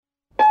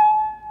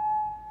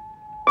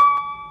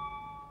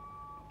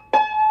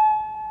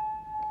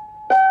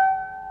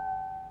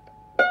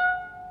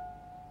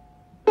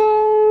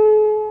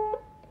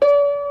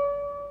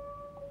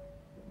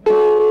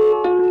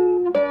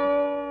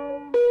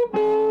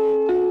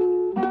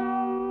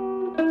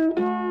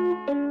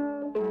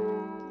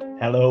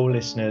Hello,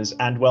 listeners,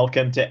 and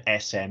welcome to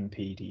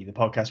SMPD, the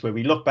podcast where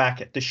we look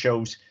back at the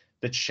shows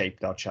that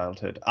shaped our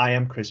childhood. I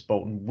am Chris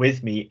Bolton.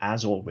 With me,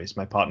 as always,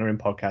 my partner in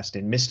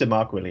podcasting, Mr.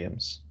 Mark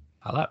Williams.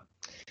 Hello.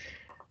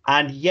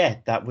 And yeah,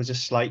 that was a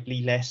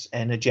slightly less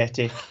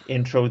energetic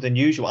intro than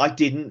usual. I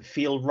didn't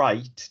feel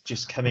right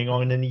just coming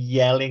on and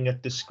yelling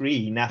at the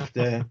screen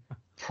after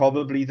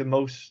probably the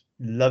most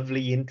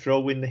lovely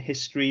intro in the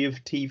history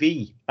of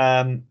TV.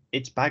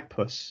 It's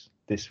Bagpuss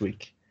this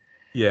week.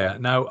 Yeah.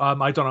 Now,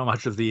 I don't know how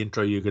much of the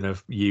intro you're going to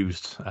have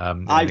used.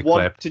 I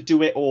want to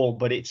do it all,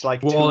 but it's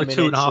like 2 minutes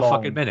 2.5 long.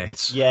 fucking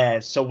minutes. Yeah,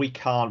 so we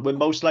can't. We're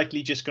most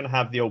likely just going to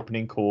have the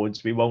opening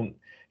chords. We won't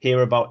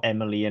hear about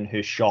Emily and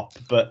her shop.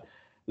 But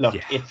look,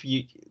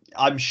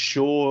 I'm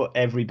sure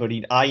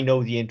everybody, I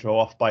know the intro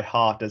off by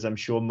heart, as I'm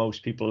sure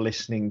most people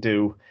listening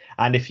do.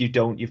 And if you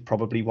don't, you've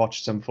probably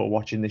watched some before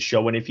watching this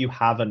show. And if you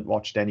haven't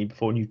watched any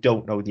before and you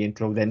don't know the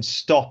intro, then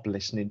stop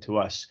listening to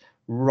us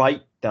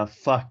right the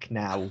fuck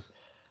now.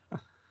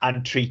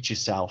 And treat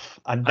yourself,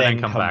 and then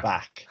come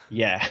back.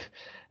 Yeah.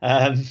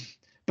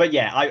 But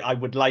yeah, I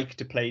would like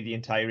to play the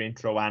entire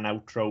intro and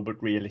outro,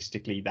 but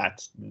realistically,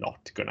 that's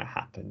not going to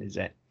happen, is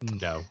it?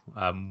 No.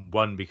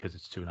 One, because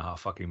it's 2.5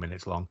 fucking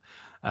minutes long.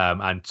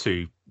 And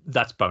two,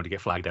 that's bound to get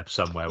flagged up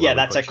somewhere. Yeah,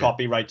 that's a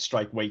copyright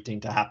strike waiting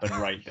to happen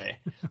right there.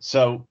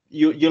 So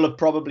you'll have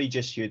probably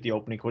just heard the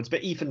opening chords,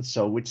 but even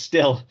so, it's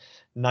still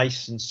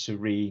nice and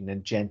serene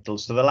and gentle.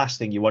 So the last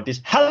thing you want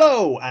is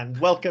hello and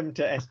welcome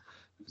to...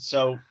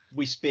 So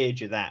we spared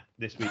you that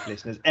this week,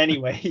 listeners.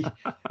 Anyway,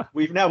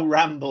 we've now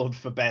rambled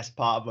for best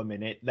part of a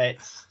minute.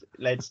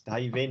 Let's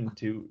dive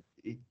into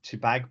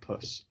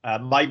Bagpuss.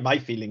 My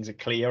feelings are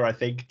clear, I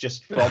think,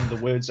 just from the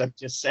words I've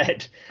just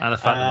said. And the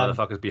fact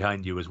that motherfucker's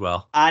behind you as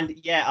well. And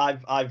yeah,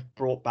 I've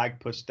brought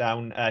Bagpuss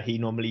down. He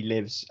normally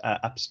lives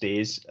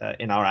upstairs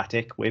in our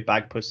attic, where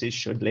Bagpusses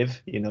should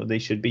live. You know, they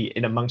should be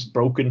in amongst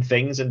broken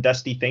things and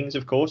dusty things,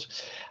 of course.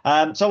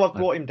 So I've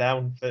brought him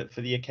down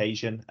for the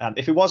occasion.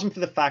 If it wasn't for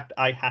the fact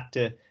I had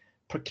to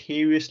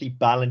precariously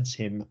balance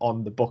him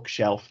on the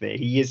bookshelf there,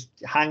 he is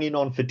hanging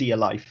on for dear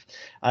life.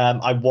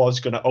 I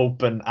was going to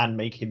open and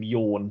make him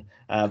yawn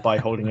by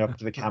holding up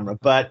to the camera,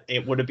 but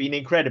it would have been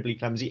incredibly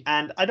clumsy,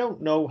 and I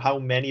don't know how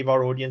many of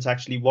our audience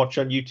actually watch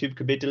on YouTube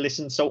compared to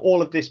listen, so all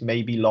of this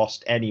may be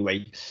lost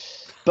anyway.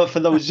 But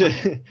for those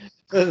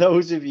for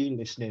those of you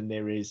listening,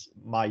 there is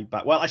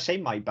I say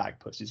my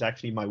Bagpuss, it's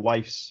actually my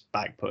wife's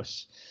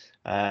Bagpuss.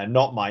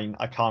 Not mine.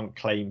 I can't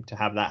claim to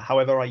have that.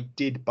 However, I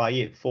did buy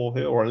it for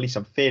her, or at least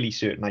I'm fairly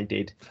certain I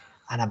did.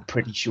 And I'm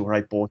pretty sure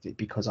I bought it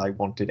because I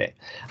wanted it.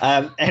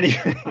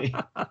 Anyway.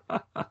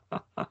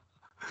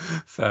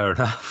 Fair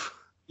enough.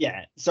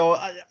 Yeah. So,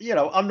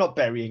 I'm not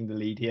burying the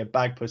lead here.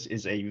 Bagpuss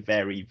is a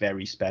very,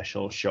 very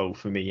special show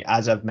for me.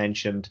 As I've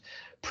mentioned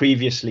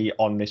previously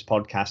on this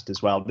podcast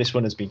as well, this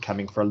one has been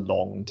coming for a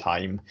long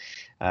time.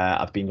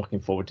 I've been looking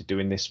forward to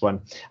doing this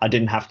one. I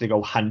didn't have to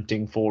go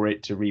hunting for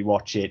it to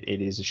rewatch it.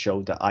 It is a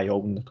show that I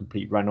own the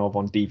complete run of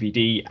on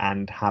DVD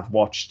and have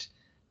watched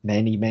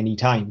many, many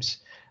times.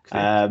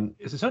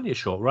 It's only a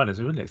short run. It's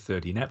only like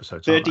 13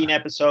 episodes. 13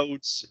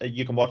 episodes.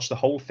 You can watch the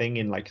whole thing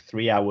in like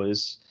 3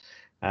 hours.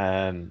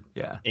 No,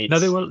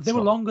 they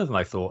were longer than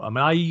I thought. I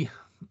mean,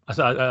 as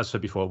I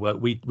said before,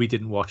 we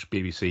didn't watch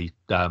BBC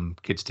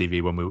kids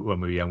TV when we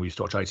were young. We used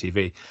to watch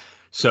ITV,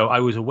 so I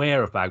was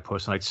aware of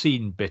Bagpuss and I'd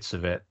seen bits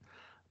of it,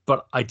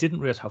 but I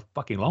didn't realize how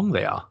fucking long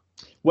they are.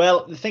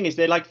 Well, the thing is,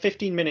 they're like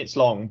 15 minutes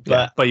long,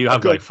 but you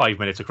have like 5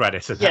 minutes of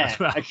credits. Yeah,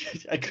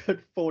 a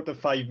good 4 to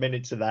 5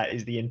 minutes of that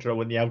is the intro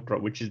and the outro,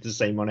 which is the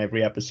same on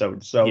every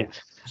episode. So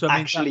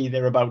actually,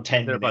 they're about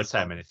 10 minutes. They're about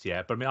 10 minutes,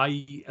 yeah. But I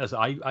mean,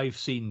 I've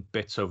seen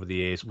bits over the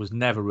years, was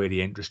never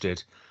really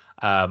interested.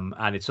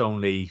 And it's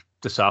only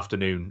this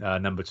afternoon,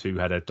 number 2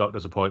 had a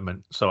doctor's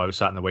appointment, so I was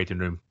sat in the waiting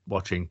room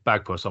watching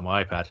Bagpuss on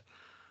my iPad.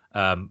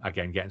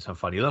 Again, getting some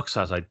funny looks,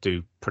 as I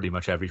do pretty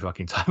much every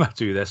fucking time I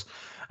do this.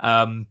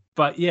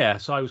 But yeah,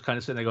 so I was kind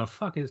of sitting there going,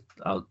 fuck it.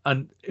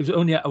 And it was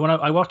only when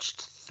I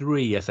watched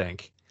 3, I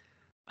think,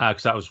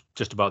 because that was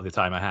just about the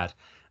time I had.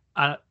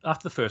 And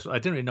after the first one, I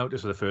didn't really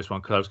notice the first one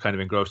because I was kind of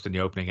engrossed in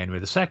the opening anyway.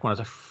 The second one, I was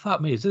like,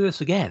 fuck me, is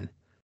this again?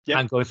 Yep.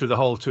 And going through the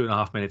whole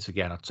 2.5 minutes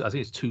again. I think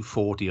it's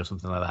 2:40 or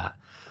something like that.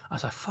 I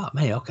was like, fuck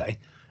me, okay.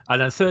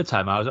 And then the third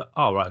time, I was like,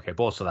 oh, right, okay,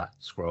 balls to that,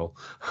 scroll.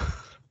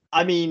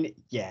 I mean,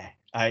 yeah.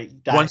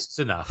 Once it's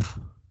enough.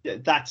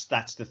 That's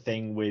the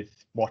thing with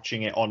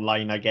watching it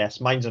online, I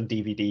guess. Mine's on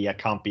DVD. I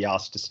can't be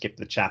asked to skip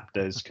the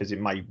chapters because it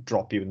might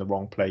drop you in the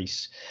wrong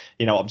place.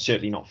 I'm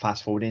certainly not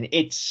fast forwarding.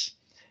 It's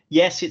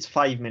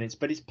 5 minutes,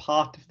 but it's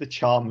part of the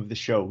charm of the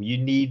show. You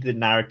need the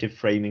narrative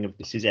framing of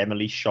this is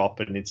Emily's shop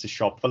and it's a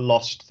shop for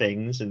lost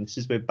things and this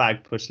is where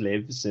Bagpuss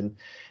lives, and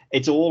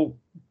it's all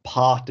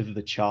part of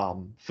the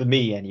charm for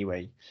me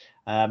anyway.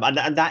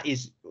 And that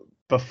is,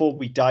 before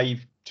we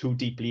dive too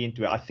deeply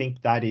into it, I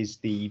think that is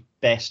the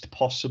best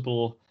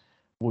possible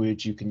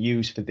word you can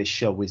use for this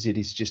show. Is it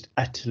is just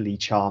utterly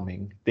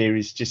charming. There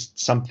is just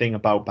something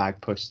about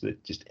Bagpuss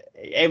that just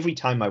every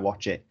time I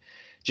watch it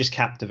just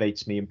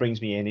captivates me and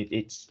brings me in.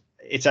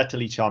 It's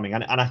utterly charming,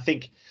 and I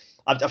think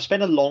I've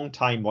spent a long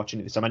time watching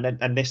it this time,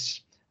 and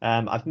this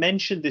I've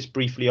mentioned this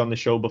briefly on the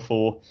show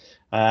before,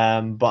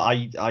 but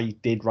I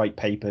did write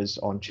papers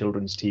on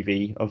children's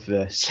TV of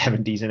the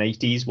 70s and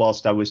 80s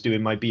whilst I was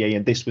doing my BA,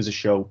 and this was a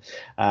show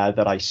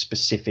that I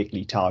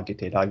specifically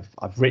targeted. I've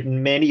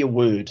written many a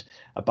word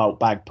about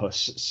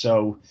Bagpuss,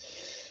 so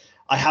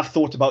I have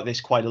thought about this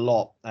quite a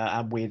lot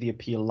and where the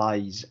appeal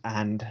lies,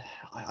 and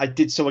I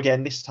did so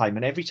again this time.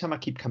 And every time I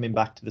keep coming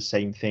back to the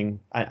same thing.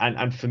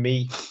 And for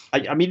me,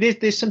 I mean,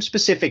 there's some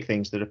specific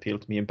things that appeal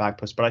to me in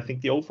Bagpuss, but I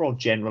think the overall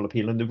general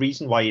appeal and the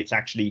reason why it's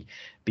actually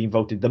been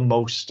voted the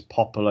most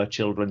popular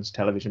children's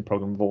television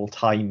program of all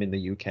time in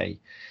the UK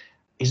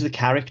is the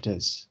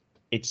characters.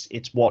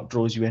 It's what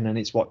draws you in, and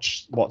it's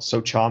what's so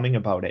charming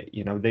about it.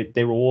 You know,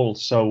 they're all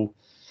so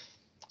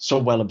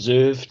well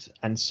observed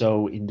and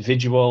so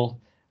individual.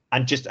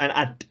 And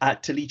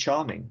utterly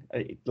charming.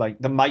 Like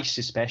the mice,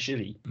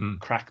 especially,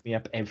 crack me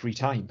up every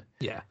time.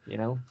 Yeah, you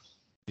know.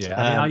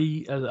 Yeah, I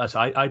mean,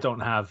 I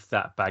don't have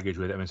that baggage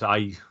with it. I mean, so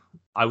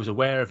I was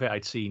aware of it.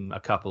 I'd seen a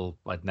couple.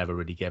 I'd never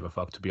really gave a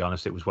fuck, to be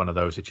honest. It was one of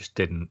those. It just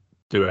didn't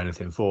do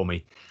anything for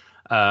me.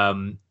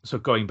 So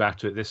going back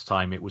to it this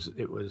time, it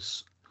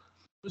was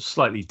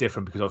slightly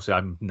different because obviously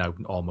I'm now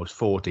almost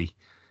 40,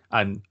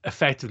 and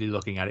effectively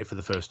looking at it for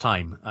the first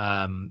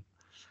time.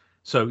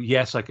 So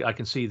yes, I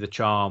can see the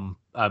charm,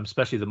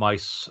 especially the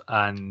mice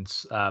and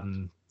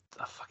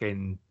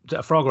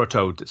a frog or a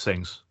toad that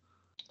sings.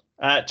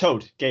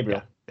 Toad,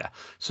 Gabriel. Yeah.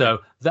 So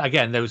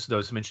again, there was some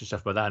interesting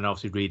stuff about that, and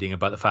obviously reading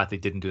about the fact they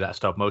didn't do that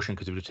stop motion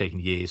because it would have taken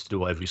years to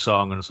do every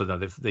song, and so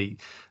they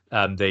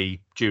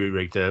jury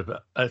rigged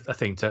a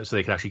thing so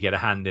they could actually get a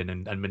hand in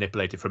and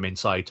manipulate it from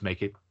inside to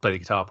make it play the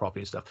guitar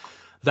properly and stuff.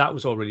 That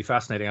was all really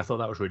fascinating. I thought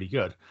that was really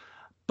good.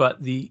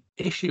 But the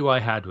issue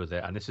I had with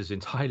it, and this is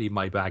entirely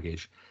my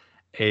baggage,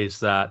 is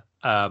that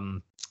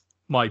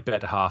my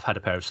better half had a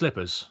pair of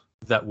slippers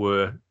that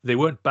they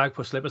weren't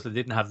Bagpuss slippers. They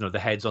didn't have the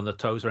heads on the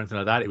toes or anything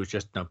like that. It was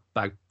just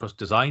Bagpuss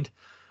designed.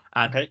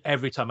 And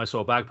every time I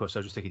saw Bagpuss, I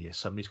was just thinking, yes,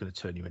 somebody's going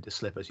to turn you into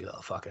slippers, you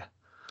little fucker.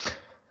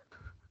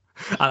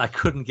 And I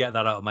couldn't get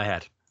that out of my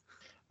head.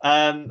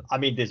 I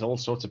mean, there's all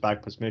sorts of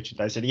Bagpuss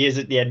merchandise, and he is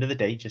at the end of the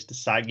day just a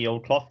saggy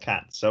old cloth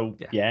cat. So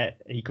yeah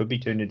he could be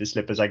turned into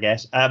slippers, I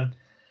guess.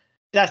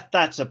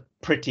 That's a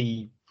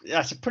pretty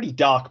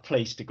dark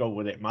place to go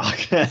with it,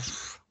 Mark.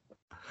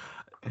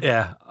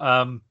 Yeah,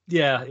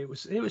 it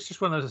was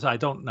just one of those. I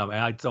don't know.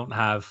 I don't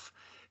have,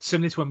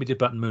 similar to when we did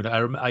Button Moon.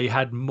 I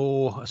had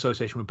more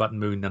association with Button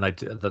Moon than I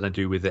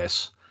do with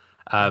this.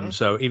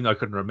 So even though I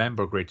couldn't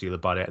remember a great deal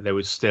about it, there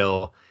was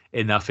still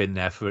enough in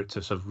there for it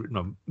to sort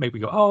of make me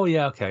go, oh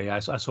yeah, okay, I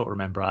sort of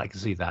remember. I can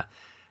see that.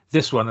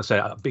 This one, I say,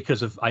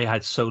 because I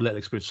had so little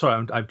experience.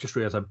 Sorry, I've just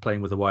realised I'm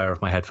playing with the wire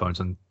of my headphones,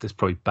 and this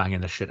probably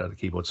banging the shit out of the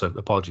keyboard. So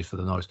apologies for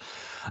the noise.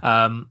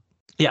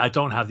 I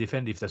don't have the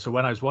affinity for this. So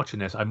when I was watching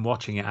this, I'm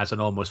watching it as an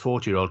almost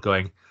 40-year-old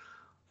going,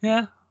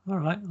 yeah, all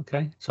right,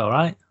 okay, it's all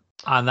right.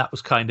 And that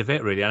was kind of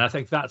it, really. And I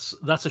think that's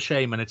a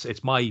shame, and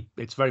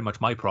it's very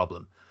much my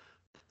problem.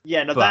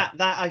 Yeah, no, that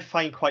I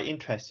find quite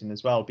interesting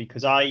as well,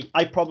 because I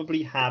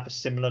probably have a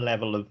similar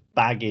level of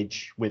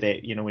baggage with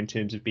it, in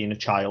terms of being a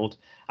child,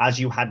 as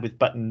you had with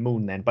Button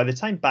Moon then. By the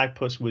time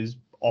Bagpuss was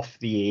off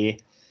the air,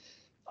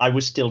 I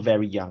was still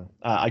very young.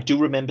 I do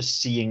remember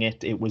seeing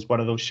it. It was one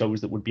of those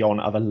shows that would be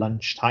on at a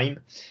lunchtime.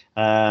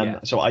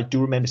 So I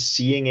do remember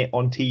seeing it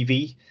on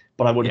TV,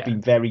 but I would have been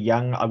very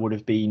young. I would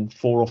have been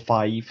 4 or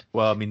 5.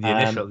 Well, I mean,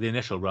 the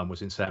initial run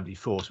was in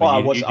 74. So I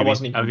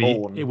wasn't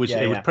even born. It was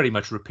pretty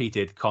much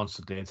repeated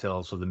constantly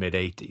until sort of the mid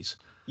 80s.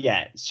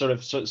 Yeah, sort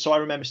of. So I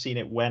remember seeing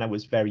it when I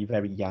was very,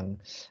 very young,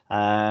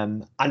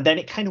 and then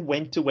it kind of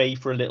went away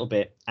for a little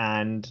bit,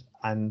 and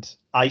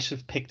I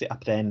sort of picked it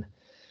up then,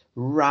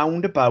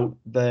 round about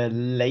the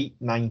late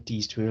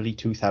 90s to early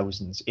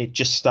 2000s. It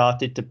just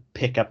started to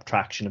pick up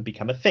traction and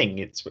become a thing.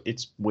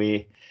 It's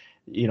where,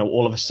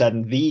 all of a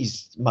sudden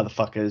these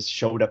motherfuckers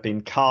showed up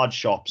in card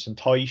shops and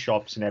toy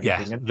shops and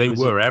everything. Yeah, and they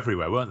were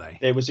everywhere, weren't they?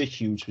 There was a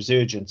huge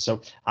resurgence.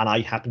 So, and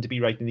I happened to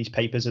be writing these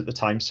papers at the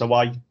time, so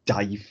I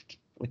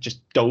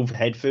just dove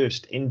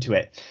headfirst into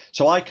it.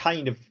 So I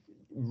kind of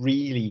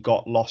really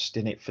got lost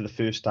in it for the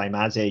first time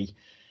as a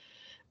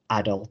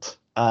adult,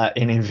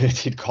 in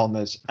inverted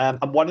commas.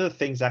 And one of the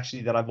things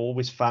actually that I've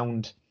always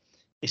found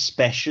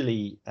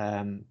especially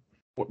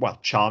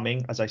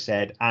charming, as I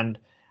said, and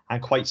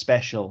quite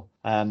special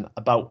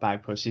about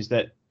Bagpuss is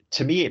that,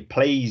 to me, it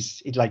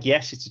plays it like,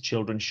 yes, it's a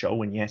children's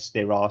show, and yes,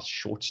 there are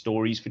short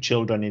stories for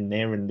children in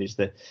there, and there's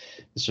the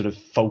sort of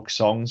folk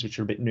songs which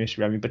are a bit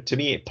nursery rhymy, but to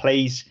me it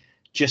plays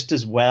just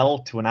as well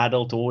to an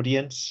adult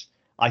audience,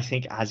 I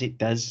think, as it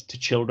does to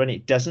children.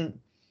 It doesn't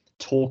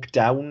talk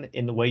down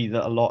in the way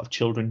that a lot of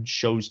children's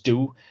shows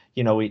do.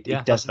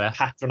 It doesn't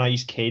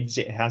patronize kids.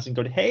 It hasn't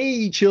gone,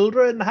 hey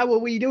children, how are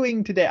we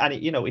doing today? And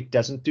it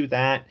doesn't do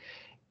that.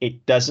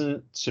 It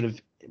doesn't sort of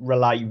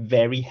rely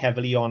very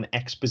heavily on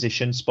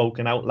exposition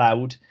spoken out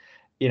loud.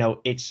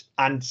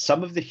 And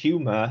some of the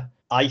humor,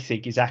 I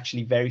think, is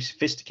actually very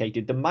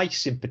sophisticated. The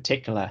mice in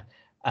particular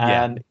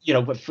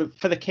But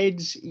for the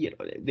kids,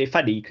 they're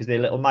funny because they're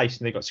little mice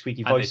and they've got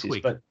squeaky And they voices.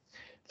 squeak. But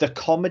the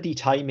comedy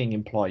timing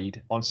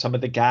employed on some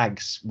of the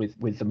gags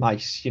with the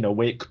mice,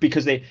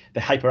 because they're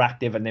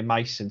hyperactive and they're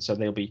mice, and so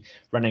they'll be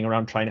running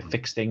around trying to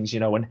fix things,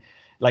 and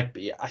like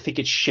I think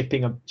it's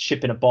shipping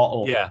a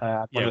bottle.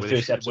 One of the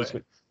first episodes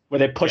where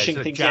they're pushing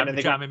things in and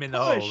they jam go, him in the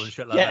push. hole and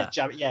shit like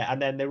that.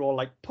 And then they're all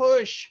like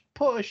push,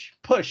 push,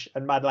 push,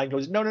 and Madeline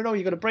goes, no,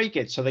 you're gonna break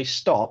it. So they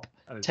stop,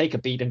 take a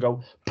beat, and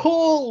go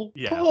pull,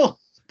 pull.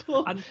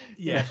 And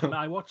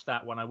I watched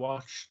that when I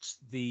watched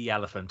The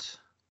Elephant.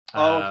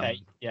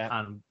 Okay. Yeah.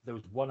 And there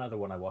was one other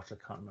one I watched. I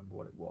can't remember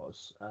what it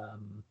was.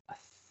 I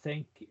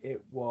think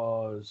it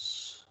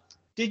was.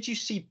 Did you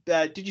see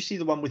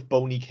the one with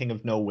Boney King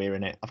of Nowhere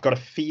in it? I've got a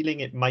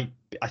feeling it might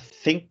be, I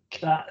think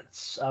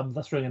that's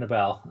ringing a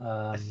bell.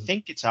 I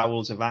think it's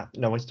Owls of Athens.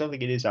 No, I don't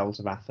think it is Owls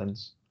of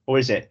Athens. Or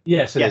is it?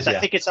 Yes, it is, I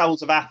think it's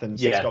Owls of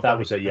Athens. Yeah, that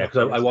was it. Yeah,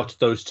 because I watched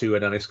those two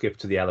and then I skipped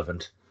to The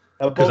Elephant.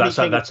 Because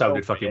that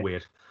sounded fucking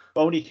weird.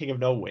 Boney King of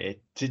Nowhere,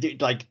 to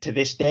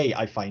this day,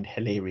 I find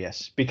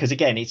hilarious because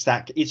again,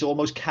 it's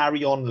almost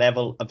Carry On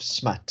level of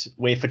smut.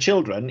 Where for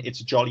children,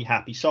 it's a jolly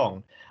happy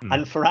song,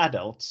 and for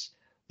adults,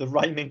 the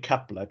rhyming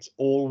couplets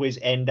always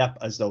end up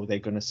as though they're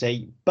going to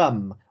say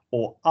bum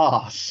or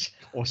arse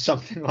or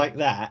something like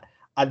that,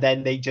 and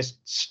then they just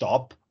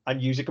stop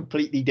and use a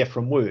completely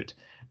different word.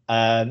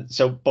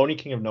 So Boney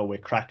King of Nowhere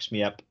cracks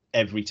me up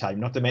every time.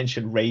 Not to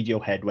mention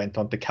Radiohead went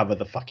on to cover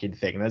the fucking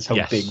thing. That's how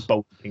big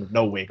Boney King of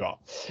Nowhere got.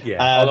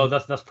 Yeah, although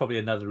that's probably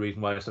another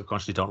reason why I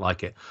subconsciously don't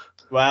like it.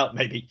 Well,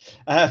 maybe.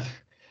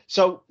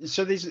 So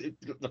there's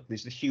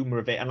the humor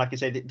of it, and like I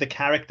say, the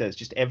characters,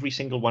 just every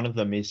single one of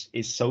them is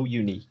so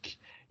unique.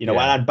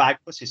 And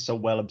Bagpuss is so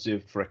well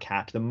observed for a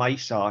cat. The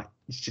mice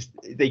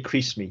they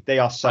crease me. They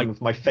are some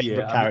of my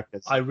favorite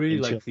characters. I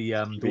really like the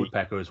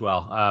woodpecker as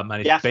well.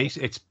 And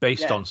it's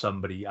based on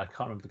somebody. I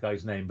can't remember the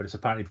guy's name, but it's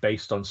apparently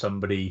based on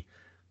somebody,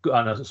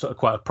 on a sort of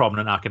quite a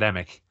prominent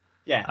academic.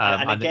 Yeah,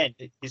 and again,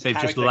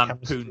 they've just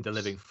lampooned the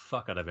living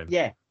fuck out of him.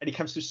 Yeah, and he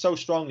comes through so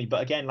strongly.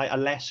 But again, like a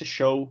lesser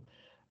show,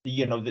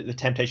 the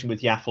temptation with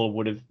Yaffle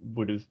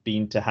would have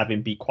been to have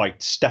him be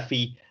quite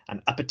stuffy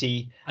and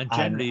uppity, and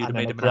generally you'd have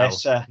made him an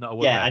owl, not a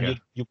woodpecker. Yeah,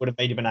 and you would have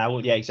made him an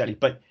owl. Yeah, exactly.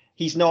 But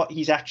he's not.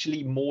 He's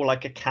actually more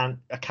like a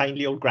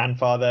kindly old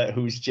grandfather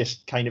who's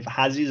just kind of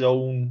has his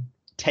own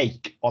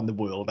take on the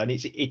world, and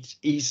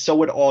he's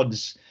so at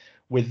odds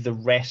with the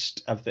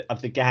rest of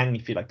the gang,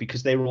 if you like,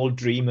 because they're all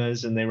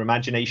dreamers and their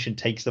imagination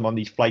takes them on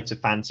these flights of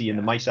fancy, and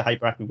the mice are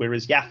hyperactive,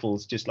 whereas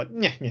Yaffle's just like,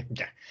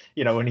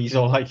 and he's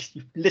all like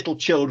little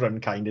children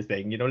kind of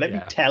thing, let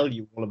me tell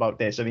you all about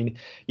this. I mean,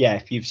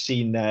 if you've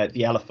seen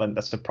The Elephant,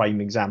 that's a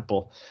prime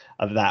example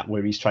of that,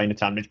 where he's trying to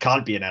tell him it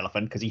can't be an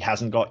elephant because he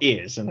hasn't got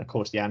ears. And of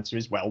course the answer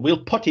is, well, we'll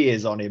put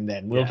ears on him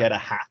then. We'll get a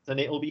hat and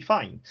it'll be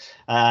fine.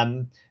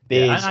 And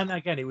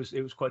again, it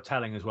was quite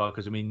telling as well,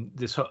 because I mean,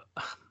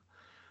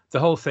 the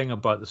whole thing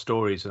about the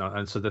stories,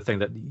 and so the thing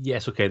that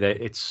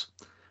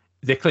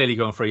they're clearly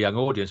going for a young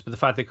audience, but the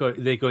fact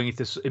they're going into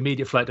this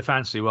immediate flight of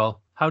fancy. Well,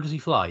 how does he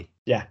fly?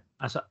 Yeah.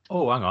 I said,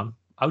 oh, hang on.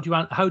 How do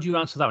you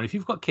answer that one? If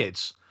you've got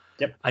kids,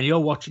 and you're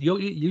watching,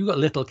 you've got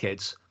little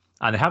kids,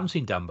 and they haven't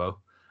seen Dumbo,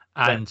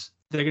 and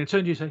they're going to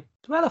turn to you and say,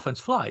 do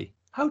elephants fly?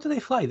 How do they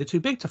fly? They're too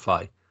big to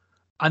fly.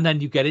 And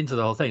then you get into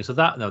the whole thing. So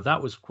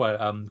that was quite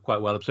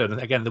well observed.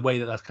 And again, the way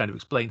that's kind of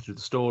explained through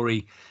the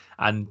story,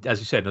 and as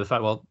you said, the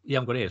fact, well, you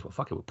haven't got ears. Well,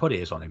 fuck it, we'll put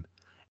ears on him.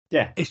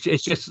 Yeah, it's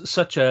just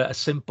such a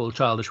simple,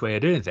 childish way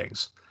of doing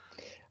things.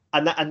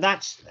 And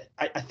that's,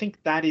 I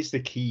think that is the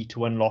key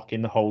to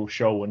unlocking the whole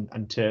show,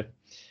 and to,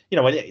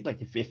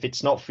 like if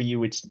it's not for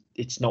you,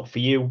 it's not for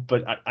you.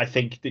 But I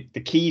think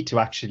the key to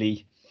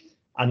actually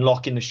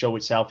unlocking the show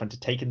itself and to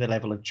taking the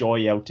level of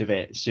joy out of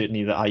it,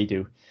 certainly that I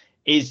do,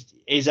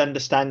 is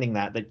understanding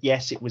that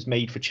yes, it was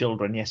made for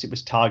children, yes, it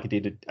was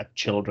targeted at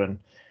children,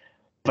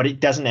 but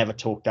it doesn't ever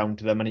talk down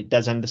to them, and it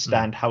does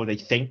understand how they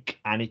think,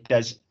 and it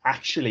does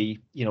actually,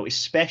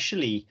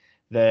 especially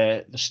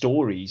the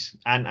stories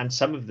and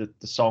some of the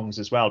songs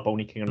as well,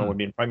 Boney King and Nowhere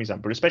being prime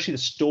example, but especially the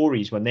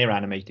stories when they're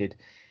animated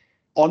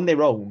on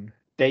their own,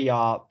 they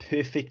are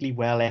perfectly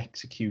well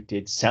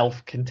executed,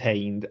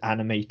 self-contained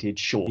animated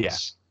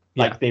shorts.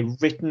 Like they're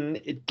written,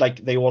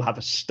 like they all have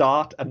a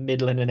start, a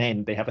middle, and an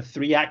end. They have a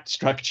 3-act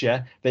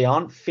structure. They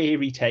aren't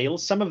fairy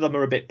tales. Some of them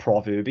are a bit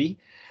proverby.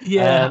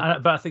 Yeah,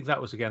 but I think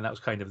that was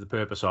kind of the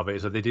purpose of it,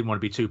 is that they didn't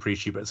want to be too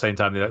preachy, but at the same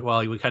time they're like,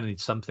 well, we kind of need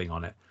something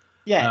on it.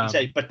 Yeah,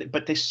 exactly.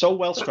 But they're so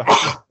well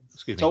structured,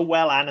 so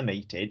well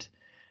animated,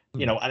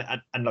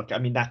 and look, I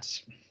mean,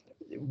 that's.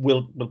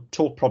 We'll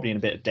talk probably in a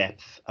bit of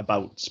depth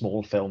about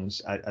small films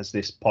as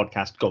this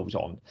podcast goes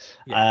on.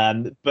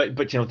 But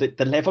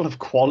the level of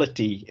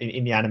quality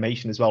in the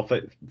animation as well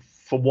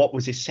for what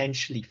was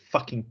essentially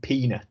fucking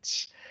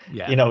peanuts.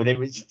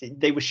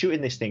 They were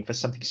shooting this thing for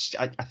something.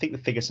 I think the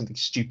figure something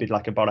stupid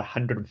like about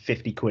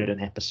 150 quid an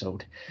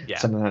episode,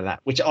 something like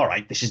that. Which, all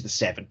right, this is the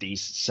 70s,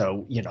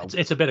 so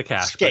it's a bit of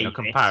cash, but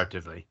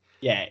comparatively.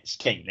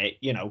 Scale it,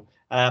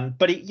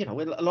 but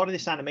a lot of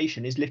this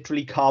animation is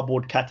literally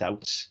cardboard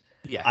cutouts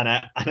Yeah.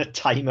 and a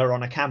timer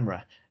on a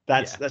camera.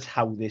 Yeah. That's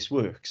how this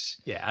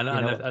works. Yeah, and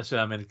You know, that's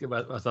I mean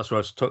that's what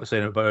I was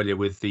saying about earlier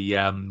with the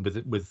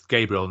with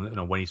Gabriel,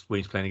 when he's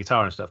playing the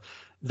guitar and stuff.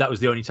 That was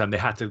the only time they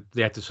had to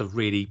sort of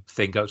really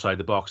think outside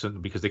the box,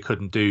 and because they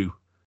couldn't do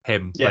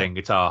him yeah. playing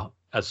guitar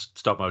as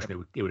stop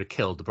motion, it would have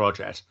killed the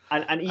project.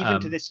 And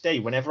even to this day,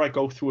 whenever I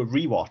go through a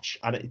rewatch,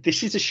 and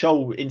this is a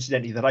show,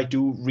 incidentally, that I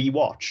do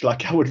rewatch.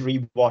 Like I would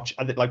rewatch,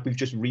 and like we've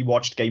just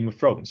rewatched Game of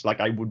Thrones.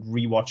 Like I would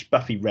rewatch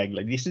Buffy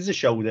regularly. This is a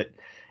show that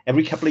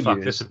every couple of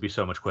years, this would be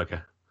so much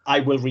quicker. I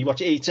will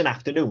rewatch it. It's an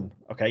afternoon.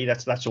 Okay,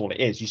 that's all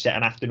it is. You set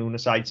an afternoon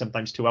aside,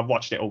 sometimes two. I've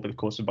watched it over the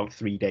course of about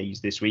 3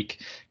 days this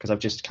week because I've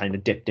just kind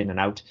of dipped in and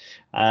out.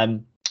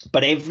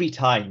 But every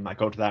time I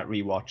go to that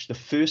rewatch, the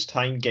first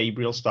time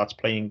Gabriel starts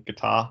playing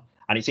guitar,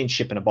 and it's in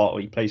Ship in a Bottle,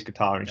 he plays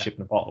guitar in Ship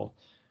in a Bottle,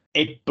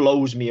 it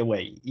blows me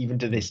away, even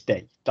to this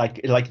day.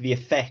 Like the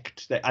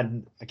effect that,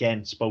 and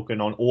again,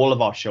 spoken on all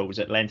of our shows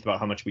at length about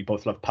how much we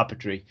both love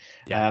puppetry,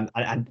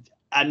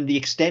 and the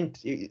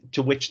extent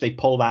to which they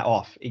pull that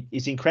off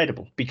is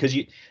incredible, because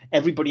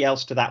everybody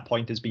else to that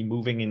point has been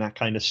moving in that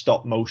kind of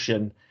stop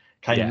motion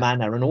kind of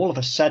manner, and all of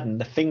a sudden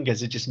the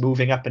fingers are just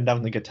moving up and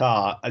down the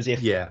guitar as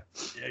if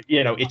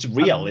it's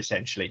real,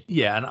 essentially.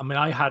 Yeah, and I mean,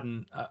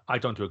 I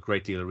don't do a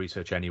great deal of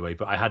research anyway,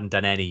 but I hadn't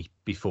done any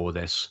before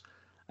this.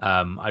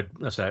 I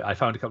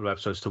found a couple of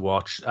episodes to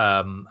watch,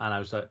 and I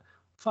was like,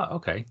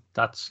 okay,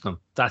 that's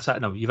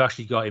you've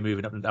actually got it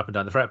moving up and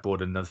down the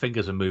fretboard, and the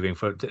fingers are moving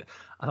for it.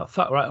 I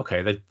thought, right,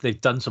 okay, they've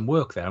done some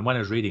work there. And when I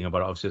was reading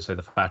about it, obviously,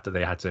 the fact that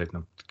they had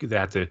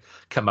to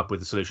come up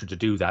with a solution to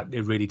do that,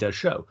 it really does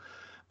show.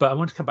 But I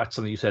want to come back to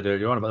something you said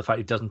earlier on about the fact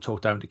it doesn't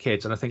talk down to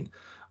kids, and I think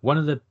one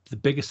of the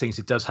biggest things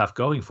it does have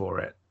going for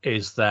it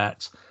is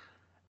that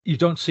you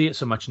don't see it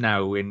so much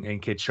now in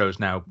kids shows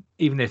now,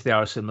 even if they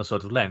are a similar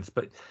sort of length.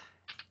 But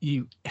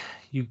you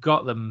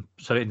got them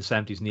so in the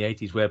 70s and the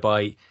 80s,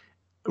 whereby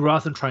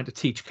rather than trying to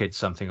teach kids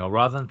something, or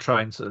rather than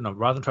trying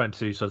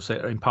to sort of say,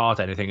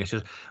 impart anything, it's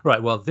just,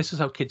 right, well, this is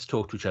how kids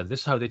talk to each other. This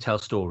is how they tell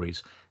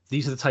stories.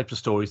 These are the types of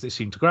stories they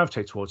seem to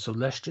gravitate towards. So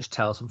let's just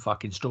tell some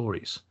fucking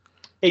stories.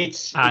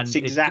 It's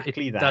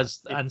exactly that.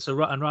 And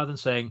rather than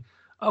saying,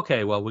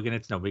 okay, well, we're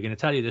gonna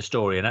tell you this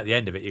story, and at the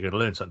end of it, you're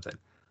gonna learn something.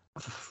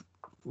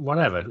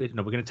 Whatever, we're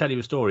gonna tell you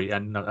a story,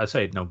 and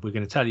we're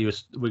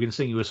gonna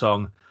sing you a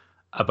song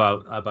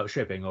about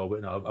shipping, or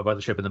about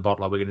the ship in the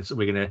bottle, or we're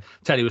gonna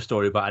tell you a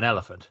story about an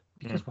elephant,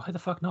 because why the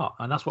fuck not?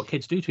 And that's what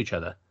kids do to each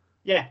other.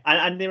 Yeah,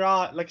 and there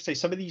are, like I say,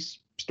 some of these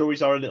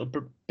stories are a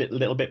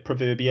little bit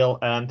proverbial.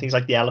 Things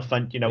like the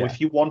elephant.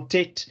 If you want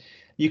it,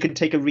 you can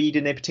take a read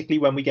in there, particularly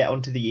when we get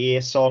onto the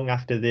ear song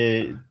after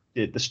the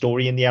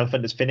story in the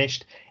elephant is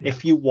finished.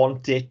 If you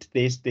want it,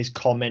 there's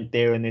comment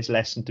there, and there's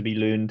lesson to be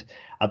learned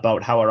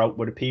about how our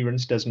outward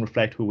appearance doesn't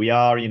reflect who we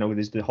are.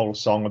 There's the whole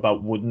song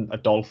about wouldn't a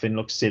dolphin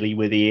look silly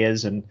with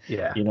ears, and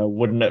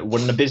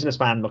wouldn't a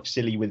businessman look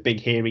silly with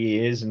big hairy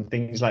ears, and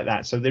things like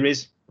that. So there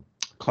is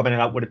comment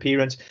on outward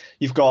appearance.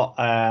 You've got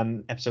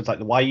episodes like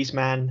The Wise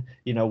Man,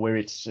 where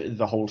it's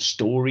the whole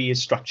story is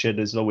structured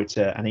as though it's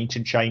an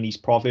ancient Chinese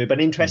proverb.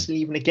 And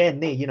interestingly, even again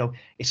there,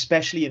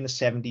 especially in the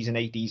 70s and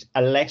 80s,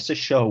 a lesser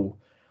show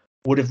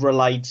would have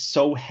relied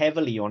so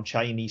heavily on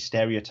Chinese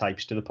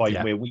stereotypes to the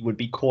point where we would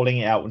be calling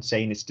it out and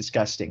saying it's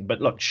disgusting. But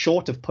look,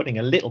 short of putting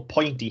a little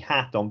pointy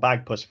hat on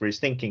Bagpuss for his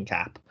thinking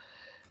cap,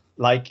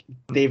 like,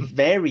 they're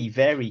very,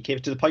 very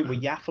careful, to the point where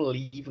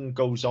Yaffle even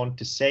goes on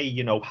to say,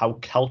 how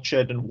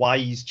cultured and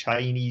wise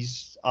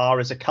Chinese are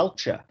as a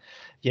culture,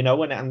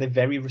 and they're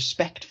very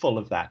respectful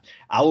of that.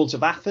 Owls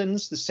of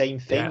Athens, the same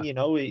thing,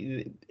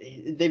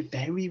 they're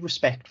very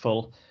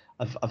respectful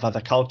of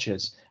other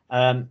cultures.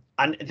 And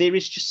there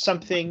is just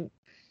something,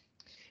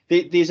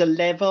 there's a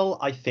level,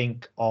 I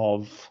think,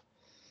 of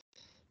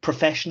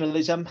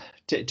professionalism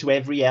to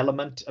every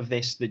element of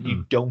this that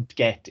you don't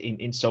get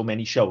in so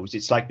many shows.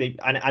 It's like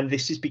and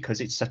this is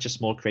because it's such a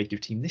small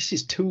creative team. This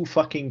is two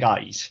fucking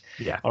guys.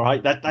 Yeah. All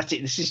right. That's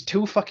it. This is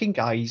two fucking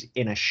guys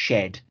in a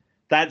shed.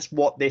 That's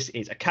what this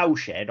is. A cow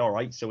shed. All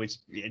right. So it's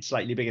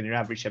slightly bigger than your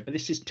average shed, but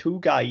this is two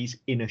guys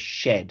in a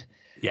shed.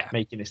 Yeah.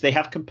 Making this. They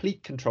have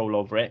complete control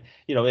over it.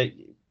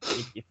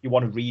 If you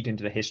want to read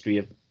into the history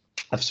of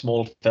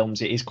small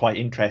films, it is quite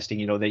interesting.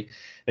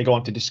 They go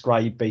on to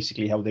describe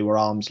basically how they were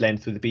arm's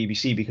length with the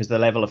BBC because the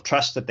level of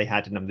trust that they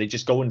had in them. They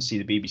just go and see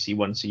the BBC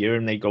once a year,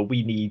 and they go,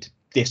 we need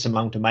this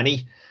amount of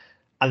money,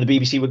 and the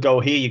BBC would go,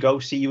 here you go,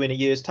 see you in a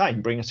year's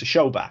time, bring us a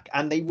show back,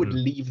 and they would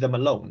leave them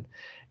alone.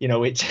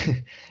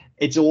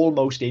 It's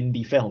almost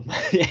indie film.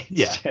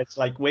 It's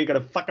like, we're gonna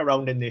fuck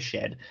around in this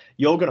shed,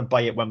 you're gonna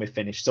buy it when we're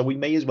finished, so we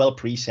may as well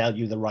pre-sell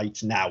you the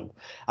rights now.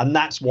 And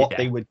that's what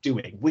they were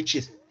doing, which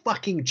is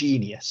fucking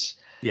genius.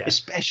 Yeah,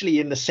 especially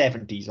in the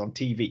 70s on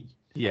TV.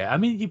 Yeah, I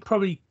mean, you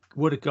probably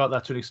would have got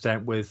that to an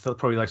extent with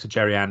probably like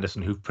Jerry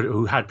Anderson,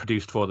 who had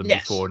produced for them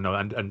before,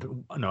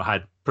 and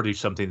had produced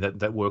something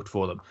that worked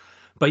for them.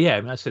 But yeah,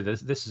 I mean, I said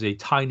this is a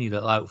tiny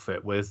little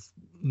outfit with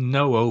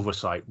no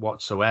oversight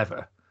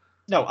whatsoever.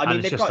 No, I And mean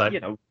it's they've just got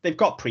like, they've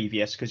got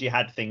previous because you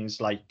had things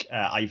like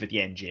Ivor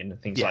the Engine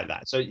and things yeah, like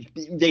that. So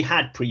they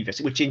had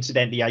previous, which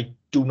incidentally I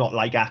do not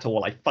like at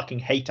all. I fucking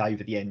hate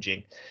Ivor the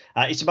Engine.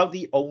 It's about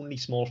the only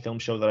small film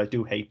show that I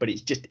do hate, but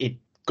it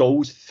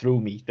goes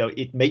through me though.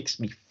 It makes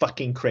me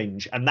fucking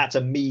cringe, and that's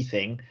a me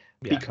thing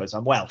yeah, because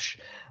I'm Welsh.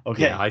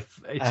 yeah. Okay.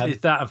 It's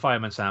that and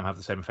Fireman Sam have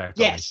the same effect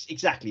on me. Yes,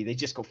 exactly. They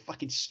just go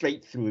fucking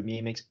straight through me.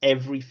 It makes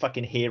every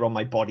fucking hair on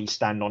my body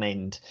stand on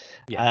end.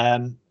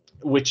 Yeah.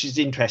 Which is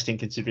interesting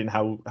considering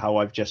how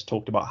I've just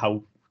talked about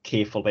how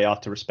careful they are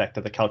to respect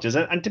other cultures.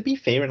 And to be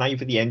fair, in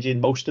Ivor the Engine,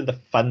 most of the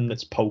fun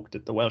that's poked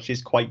at the Welsh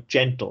is quite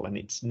gentle and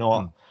it's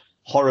not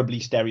horribly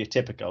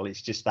stereotypical.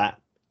 It's just that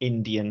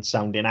Indian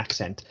sounding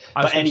accent.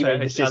 I was But going to anyway,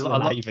 say, this isn't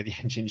an Ivor the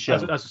Engine show.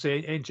 as I say,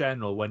 in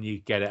general, when you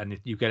get it, and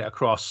you get it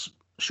across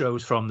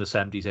shows from the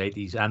 70s,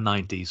 80s, and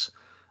 90s,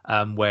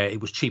 where it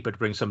was cheaper to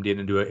bring somebody in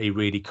and do a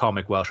really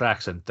comic Welsh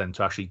accent than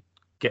to actually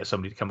get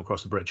somebody to come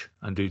across the bridge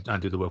and do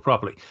the work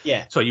properly.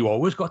 Yeah. So you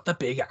always got the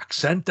big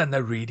accent and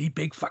the really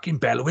big fucking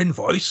bellowing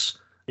voice.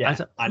 Yeah,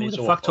 and who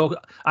the fuck talk?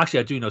 Actually,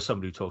 I do know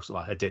somebody who talks.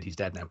 Well, I did. He's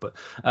dead now. But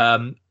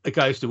a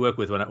guy I used to work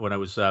with when I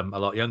was a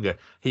lot younger.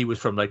 He was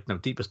from like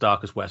deepest,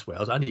 darkest West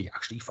Wales, and he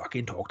actually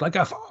fucking talked like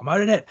a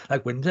farmer in it,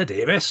 like Windsor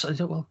Davis. I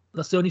said, well,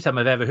 that's the only time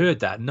I've ever heard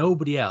that.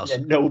 Nobody else. Yeah,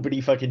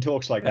 nobody fucking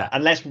talks like that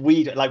unless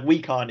we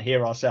can't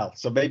hear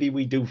ourselves. So maybe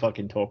we do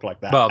fucking talk like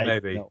that. Well,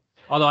 maybe.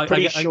 Although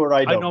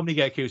I normally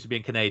get accused of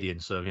being Canadian,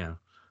 so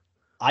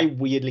I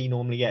weirdly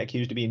normally get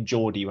accused of being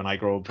Geordie when I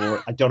grow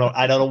up. I don't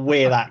know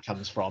where that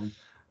comes from.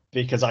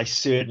 Because I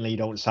certainly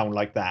don't sound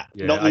like that.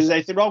 Yeah, Not that there's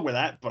anything wrong with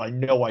that, but I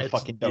know I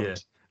fucking don't. Yeah.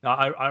 Now,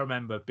 I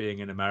remember being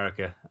in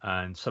America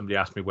and somebody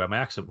asked me where my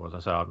accent was. I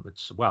said, oh,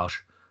 it's Welsh.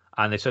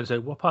 And they said,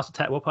 what part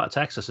of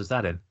Texas is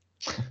that in?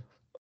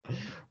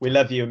 We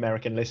love you,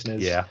 American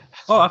listeners. Yeah.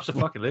 Oh,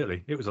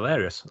 absolutely. It was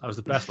hilarious. That was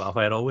the best laugh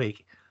I had all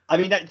week. I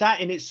mean,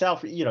 that in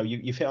itself, you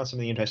hit on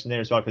something interesting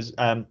there as well. Because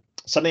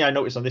something I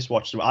noticed on this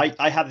watch,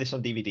 I have this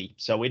on DVD.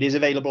 So it is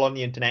available on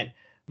the internet.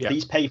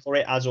 Please pay for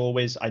it as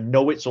always. I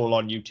know it's all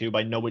on YouTube.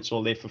 I know it's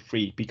all there for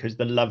free because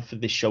the love for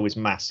this show is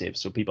massive.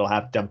 So people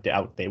have dumped it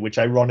out there, which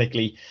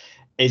ironically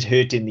is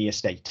hurting the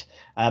estate.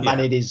 And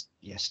it is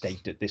the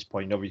estate at this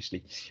point,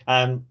 obviously.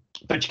 But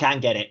you can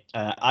get it.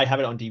 I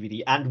have it on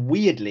DVD. And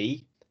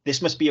weirdly,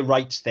 this must be a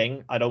rights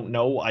thing. I don't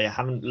know. I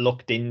haven't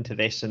looked into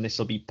this, and this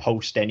will be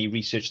post any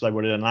research that I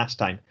would have done last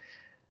time.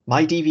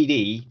 My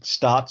DVD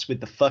starts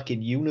with the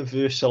fucking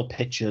Universal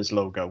Pictures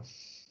logo.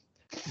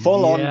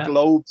 Full on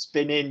globe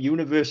spinning,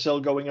 Universal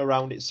going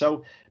around it.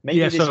 So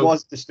maybe this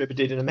was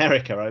distributed in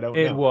America. I don't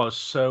know. It was.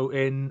 So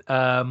in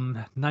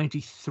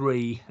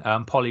 '93,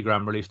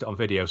 Polygram released it on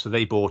video. So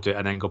they bought it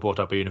and then got bought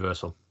up by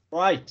Universal.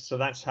 Right. So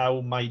that's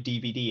how my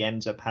DVD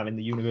ends up having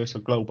the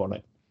Universal globe on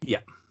it. Yeah.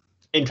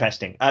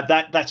 Interesting.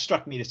 That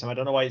struck me this time. I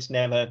don't know why it's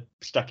never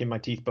stuck in my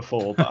teeth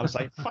before, but I was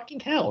like, fucking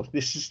hell,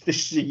 this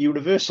is a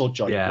Universal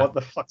joint. Yeah. What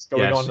the fuck's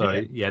going on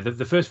here? Yeah,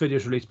 the first video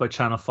was released by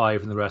Channel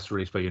 5 and the rest were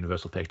released by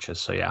Universal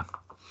Pictures. So yeah.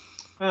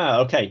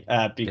 Okay.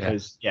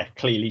 Because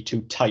clearly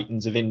two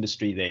titans of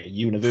industry there.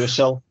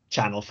 Universal,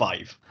 Channel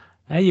 5.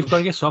 Hey, you've got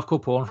to get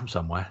softcore porn from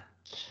somewhere.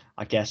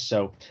 I guess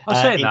so.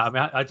 I say that. I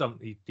mean, I don't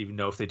even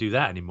know if they do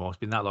that anymore. It's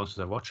been that long since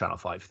I've watched Channel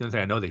 5. The only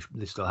thing I know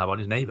they still have on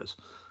is Neighbours.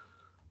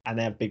 And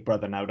they have Big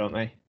Brother now, don't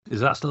they? Is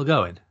that still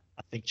going?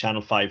 I think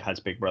Channel 5 has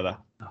Big Brother.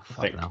 Oh,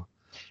 fuck no.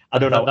 I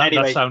don't know.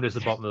 That sound is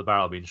the bottom of the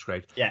barrel being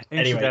scraped. Yeah.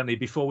 Incidentally,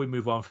 before we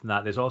move on from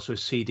that, there's also a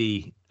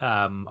CD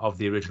of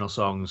the original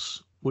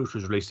songs, which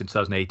was released in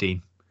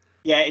 2018.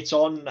 Yeah, it's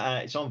on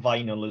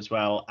vinyl as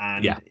well,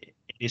 and it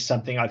is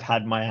something I've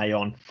had my eye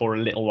on for a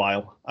little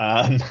while.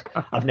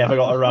 I've never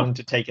got around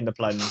to taking the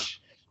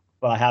plunge,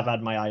 but I have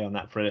had my eye on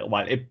that for a little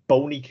while.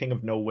 Boney King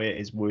of Nowhere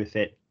is worth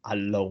it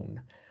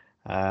alone.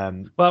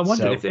 Well, I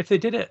wonder if they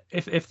did it,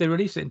 if they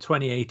released it in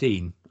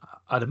 2018,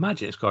 I'd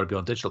imagine it's got to be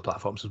on digital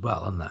platforms as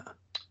well, hasn't it?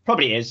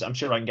 Probably is. I'm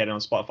sure I can get it on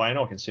Spotify. I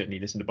know I can certainly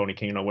listen to Boney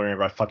King or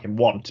wherever I fucking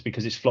want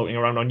because it's floating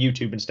around on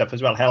YouTube and stuff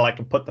as well. Hell, I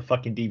can put the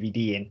fucking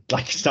DVD in.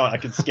 Like it's not, I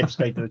can skip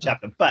straight to the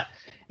chapter. But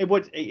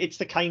it's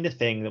the kind of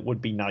thing that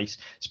would be nice,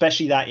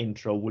 especially that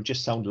intro would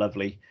just sound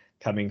lovely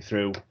coming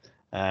through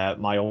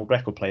my old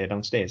record player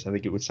downstairs. I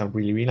think it would sound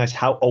really, really nice.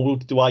 How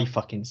old do I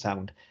fucking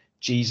sound?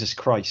 Jesus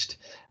Christ.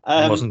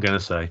 I wasn't going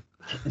to say.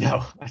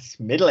 No, that's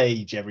middle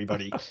age,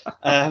 everybody.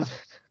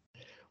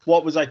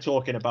 What was I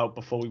talking about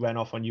before we went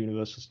off on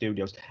Universal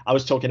Studios? I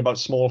was talking about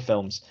small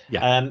films.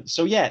 Yeah.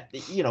 So yeah,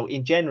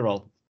 in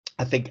general,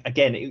 I think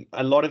again,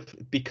 a lot of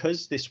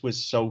because this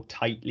was so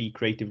tightly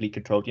creatively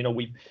controlled.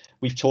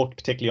 We've talked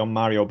particularly on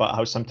Mario about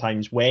how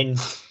sometimes when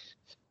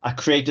a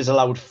creator's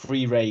allowed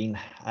free reign,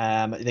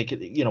 they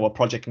could, a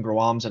project can grow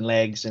arms and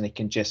legs, and it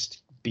can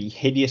just be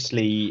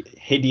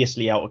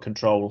hideously out of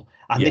control.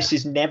 And this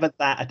is never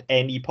that at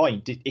any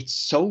point. It's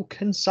so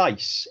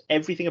concise.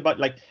 Everything about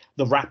like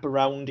the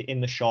wraparound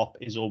in the shop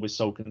is always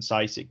so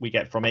concise. We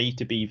get from A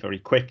to B very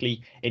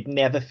quickly. It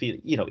never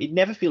feels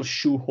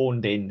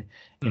shoehorned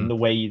in the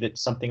way that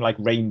something like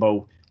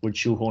Rainbow would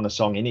shoehorn a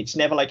song in. It's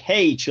never like,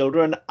 hey,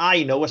 children,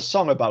 I know a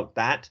song about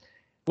that.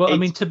 Well, I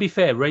mean, to be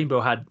fair,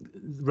 Rainbow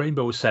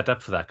was set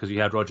up for that because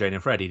you had Roger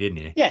and Freddie, didn't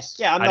you? Yes,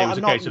 yeah, I'm not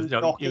knocking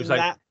it was like,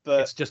 that,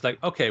 but it's just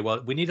like, okay,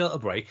 well, we need a little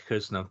break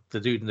because the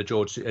dude in the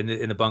George in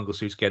the bungle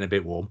suit's getting a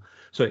bit warm.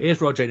 So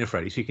here's Roger and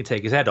Freddie, so you can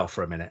take his head off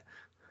for a minute.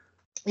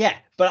 Yeah,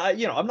 but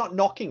I'm not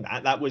knocking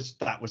that. That was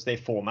their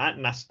format,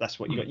 and that's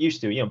what you got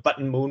used to.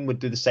 Button Moon would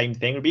do the same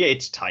thing. It'd be,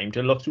 it's time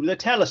to look through the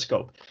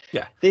telescope.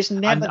 Yeah, there's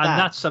never and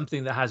that's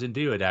something that has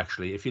endured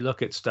actually. If you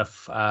look at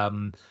stuff, I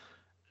mean,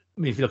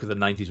 if you look at the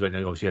 90s when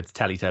obviously you had the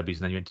Teletubbies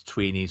and then you went to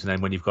Tweenies, and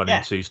then when you've gone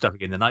into stuff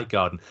in the Night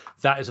Garden,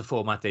 that is a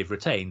format they've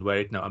retained.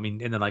 Where I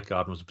mean, in the Night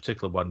Garden was a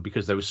particular one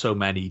because there were so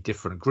many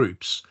different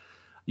groups.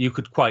 You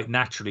could quite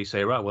naturally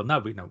say, right, well, now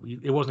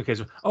it wasn't a case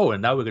of, oh,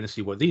 and now we're going to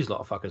see what these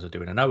lot of fuckers are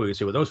doing, and now we're going to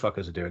see what those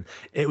fuckers are doing.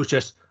 It was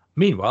just,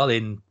 meanwhile,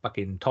 in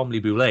fucking Tom Lee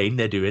Boo Lane,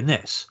 they're doing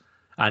this.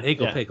 And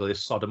Iggle Piggle is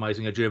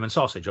sodomizing a German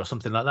sausage or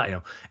something like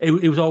that.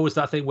 It was always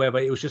that thing where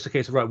it was just a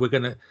case of, right, we're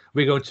going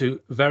to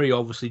very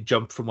obviously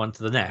jump from one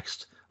to the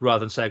next rather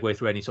than segue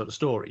through any sort of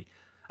story.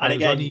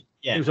 And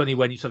it was only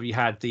when you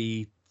had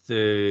the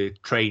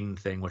train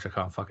thing, which I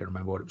can't fucking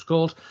remember what it was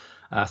called.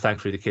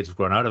 Thankfully, the kids have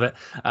grown out of it.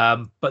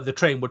 But the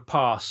train would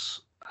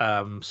pass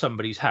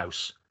somebody's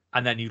house,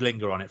 and then you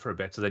linger on it for a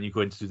bit. So then you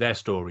go into their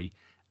story,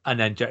 and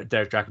then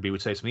Derek Jacobi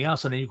would say something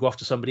else, and then you go off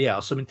to somebody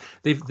else. I mean,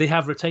 they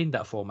have retained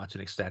that format to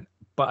an extent,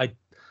 but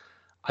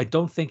I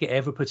don't think it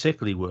ever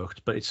particularly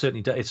worked. But it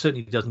certainly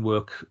doesn't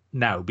work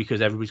now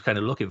because everybody's kind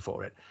of looking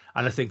for it.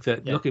 And I think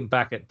that looking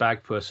back at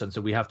Bagpuss, and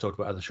so we have talked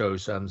about other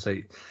shows, in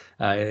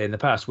the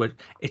past, where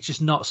it's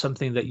just not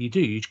something that you do.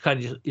 You kind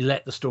of just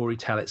let the story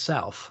tell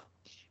itself.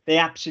 They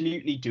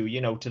absolutely do,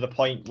 to the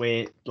point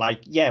where,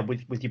 like,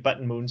 with your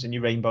Button Moons and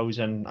your Rainbows,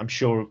 and I'm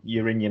sure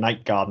you're in your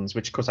Night Gardens,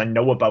 which, of course, I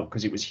know about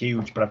because it was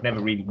huge, but I've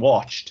never really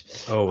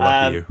watched. Oh,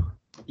 lucky you.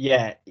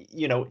 Yeah,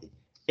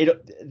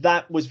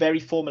 that was very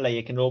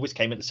formulaic and always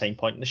came at the same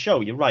point in the show.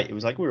 You're right. It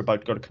was like, we're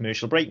about to go to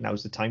commercial break.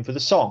 Now's the time for the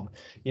song.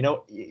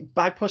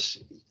 Bagpuss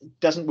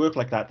doesn't work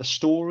like that. The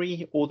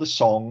story or the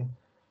song,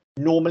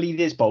 normally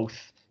there's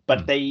both.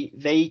 But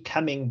they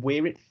come in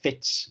where it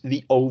fits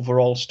the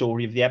overall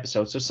story of the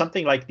episode. So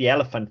something like The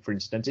Elephant, for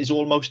instance, is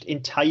almost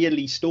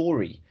entirely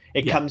story.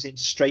 It comes in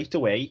straight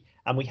away,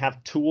 and we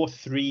have 2 or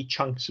 3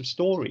 chunks of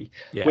story.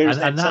 Yeah,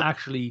 and that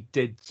actually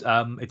did.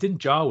 It didn't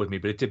jar with me,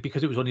 but it did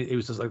because it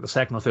was just like the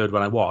second or third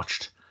one I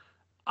watched,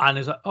 and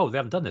it's like, oh, they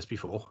haven't done this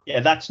before. Yeah,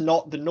 that's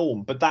not the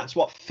norm, but that's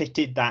what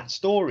fitted that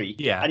story.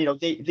 Yeah, and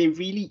there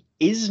really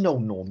is no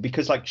norm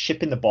because, like,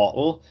 Ship in the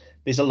Bottle.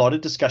 There's a lot of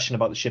discussion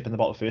about the Ship in the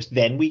Bottle first.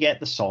 Then we get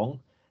the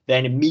song.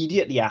 Then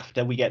immediately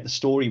after, we get the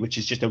story, which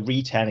is just a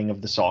retelling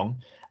of the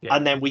song. Yeah.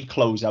 And then we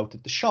close out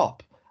at the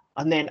shop.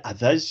 And then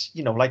others,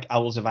 like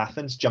Owls of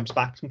Athens, jumps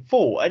back and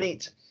forth. And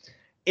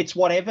it's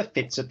whatever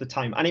fits at the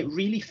time. And it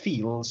really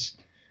feels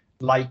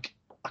like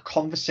a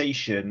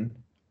conversation.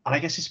 And I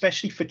guess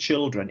especially for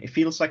children, it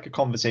feels like a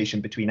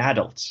conversation between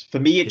adults. For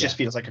me, it just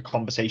feels like a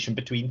conversation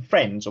between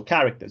friends or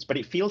characters. But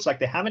it feels like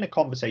they're having a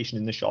conversation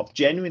in the shop,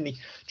 genuinely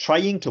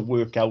trying to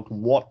work out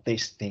what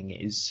this thing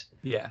is.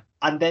 Yeah.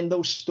 And then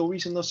those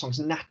stories and those songs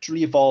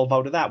naturally evolve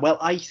out of that. Well,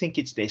 I think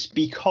it's this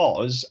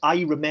because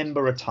I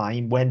remember a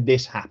time when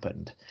this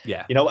happened.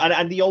 Yeah.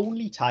 And the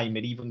only time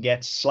it even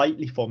gets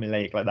slightly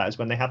formulaic like that is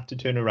when they have to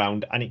turn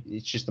around, and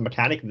it's just the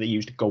mechanic that they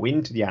use to go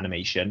into the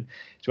animation.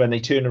 So when they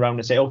turn around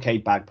and say, okay,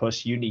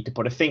 Bagpuss, you need to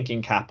put a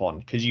thinking cap on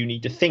because you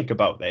need to think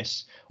about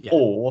this. Yeah.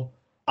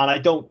 And I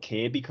don't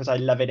care because I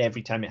love it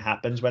every time it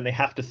happens when they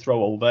have to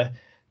throw over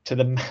to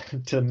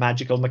the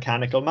magical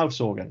mechanical mouse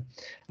organ,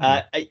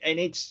 and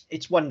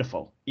it's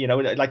wonderful.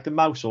 Like the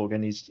mouse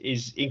organ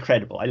is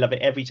incredible. I love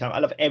it every time. I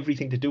love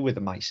everything to do with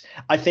the mice.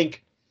 I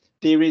think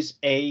there is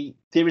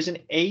an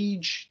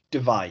age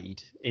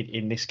divide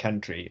in this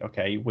country,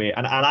 okay, where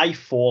and I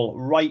fall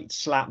right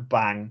slap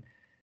bang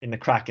in the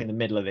crack in the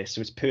middle of this. So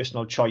it's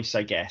personal choice,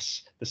 I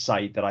guess, the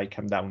side that I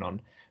come down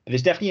on. But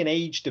there's definitely an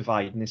age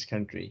divide in this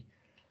country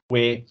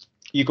where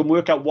you can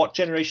work out what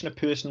generation a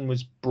person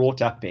was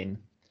brought up in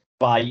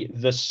by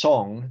the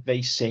song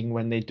they sing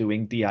when they're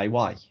doing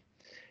DIY.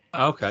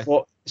 Okay.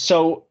 Well,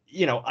 so,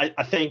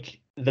 I think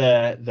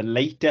the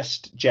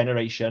latest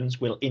generations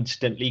will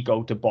instantly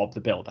go to Bob the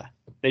Builder.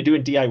 They're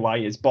doing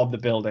DIY as Bob the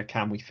Builder,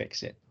 Can We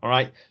Fix It? All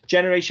right.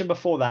 Generation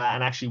before that,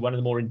 and actually one of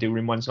the more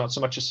enduring ones, not so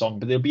much a song,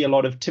 but there'll be a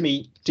lot of to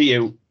me, to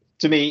you,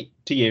 to me,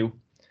 to you.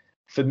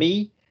 For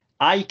me,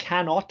 I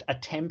cannot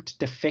attempt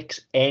to fix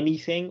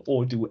anything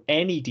or do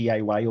any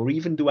DIY or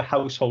even do a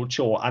household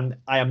chore. And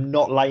I am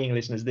not lying,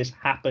 listeners. This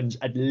happens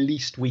at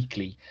least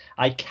weekly.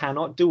 I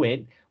cannot do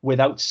it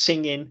without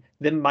singing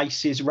The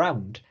Mice Is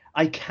Round.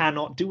 I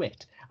cannot do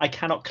it. I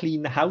cannot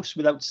clean the house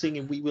without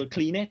singing We Will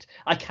Clean It.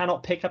 I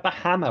cannot pick up a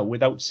hammer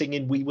without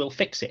singing We Will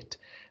Fix It.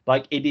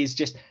 Like, it is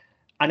just,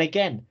 and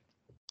again,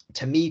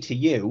 to me, to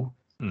you,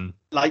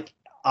 like,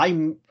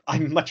 I'm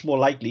much more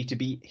likely to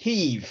be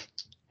heave,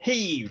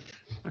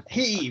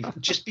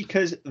 just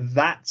because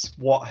that's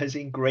what has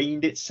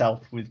ingrained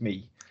itself with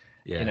me.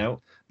 Yeah.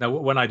 Now,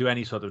 when I do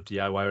any sort of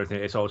DIY or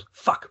anything, it's always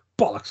fuck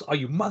bollocks. Are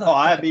you mother? Oh,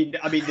 I mean,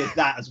 there's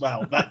that as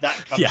well.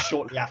 That comes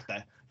shortly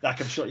after. Like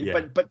I'm sure, Yeah.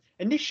 but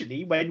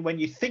initially, when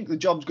you think the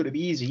job's going to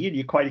be easy and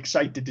you're quite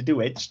excited to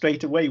do it,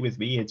 straight away with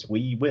me, it's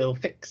we will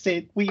fix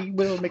it, we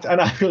will mix, and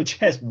I will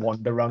just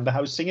wander around the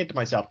house singing to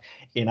myself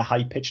in a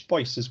high pitched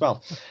voice as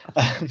well.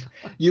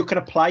 You can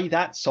apply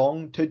that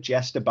song to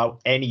just about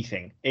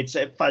anything. It's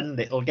a fun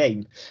little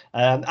game,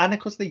 and of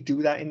course they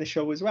do that in the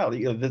show as well.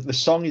 You know, the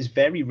song is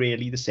very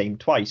rarely the same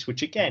twice,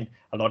 which again,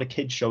 a lot of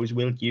kids shows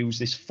will use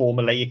this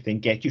formulaic thing,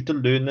 get you to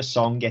learn the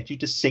song, get you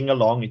to sing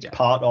along. It's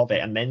part of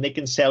it, and then they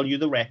can sell you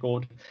the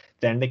record,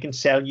 then they can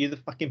sell you the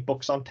fucking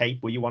books on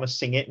tape where you want to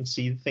sing it and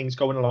see the things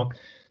going along.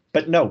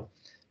 But no,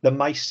 the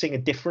mice sing a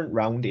different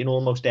round in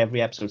almost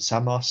every episode.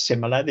 Some are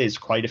similar. There's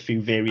quite a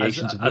few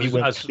variations. We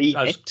will clean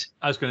it.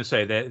 I was going to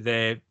say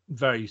they're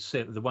very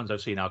the ones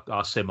I've seen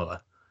are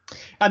similar.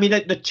 I mean,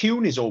 the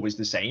tune is always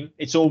the same.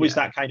 It's always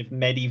that kind of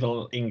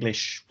medieval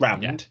English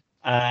round.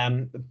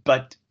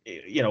 But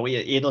you know,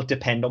 it'll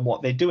depend on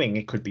what they're doing.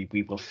 It could be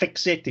we will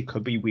fix it. It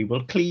could be we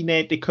will clean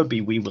it. It could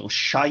be we will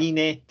shine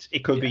it.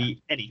 It could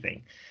be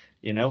anything,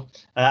 you know.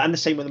 And the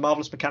same with the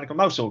Marvelous Mechanical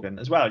Mouse Organ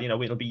as well. You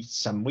know, it'll be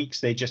some weeks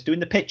they're just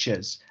doing the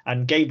pictures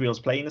and Gabriel's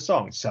playing the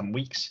song. Some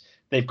weeks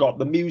they've got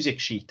the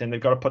music sheet and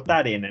they've got to put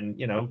that in. And,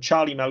 you know,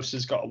 Charlie Mouse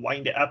has got to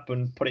wind it up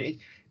and put it in.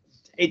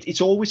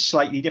 It's always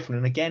slightly different.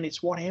 And again,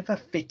 it's whatever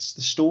fits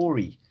the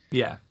story.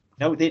 Yeah.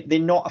 No, they're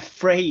not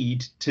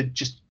afraid to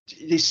just,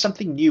 there's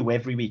something new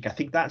every week. I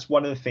think that's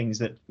one of the things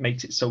that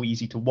makes it so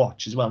easy to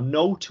watch as well.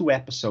 No two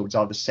episodes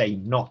are the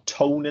same, not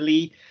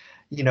tonally,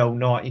 you know,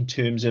 not in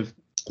terms of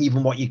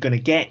even what you're going to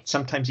get.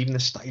 Sometimes even the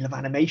style of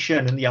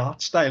animation and the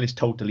art style is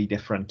totally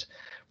different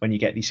when you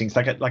get these things.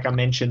 Like I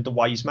mentioned, The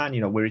Wise Man,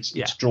 you know, where it's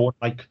drawn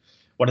like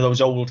one of those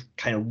old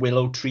kind of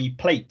willow tree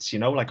plates, you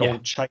know, like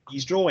old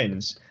Chinese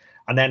drawings.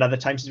 And then other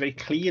times it's very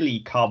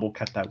clearly cardboard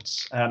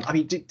cutouts. I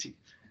mean,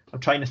 I'm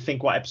trying to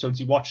think what episodes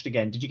you watched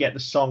again. Did you get the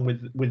song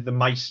with the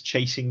mice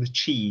chasing the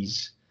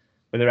cheese,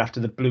 where they're after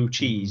the blue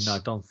cheese? No, I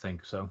don't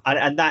think so.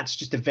 And that's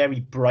just a very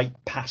bright,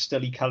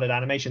 pastel-y coloured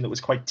animation that was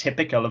quite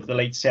typical of the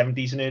late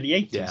 70s and early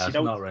 80s. Yeah, you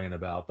know? Not ringing a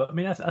bell. But I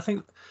mean, I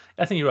think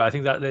you're right. I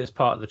think that is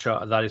part of the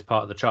charm. That is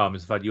part of the charm,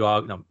 is the fact you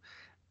are, you know,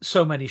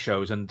 so many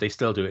shows, and they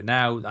still do it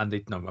now. And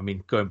they, no, I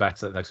mean, going back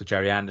to like so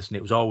Jerry Anderson,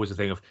 it was always a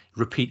thing of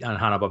repeat, and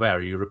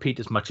Hanna-Barbera, you repeat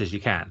as much as you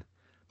can,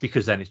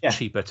 because then it's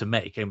cheaper to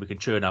make, and we can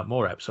churn out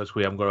more episodes.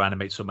 We haven't got to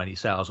animate so many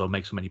cells or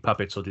make so many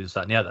puppets or do this,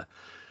 that, and the other.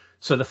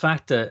 So the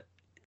fact that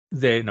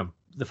they're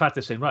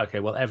saying, right, okay,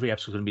 well, every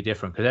episode's going to be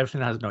different because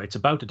everything has it's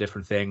about a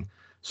different thing.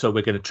 So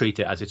we're going to treat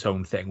it as its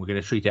own thing. We're going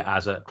to treat it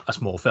as a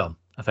small film,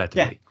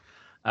 effectively.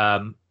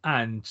 Yeah.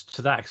 And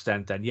to that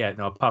extent, then,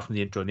 apart from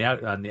the intro and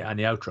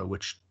the outro,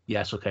 which,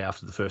 yes, okay,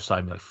 after the first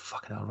time, you're like,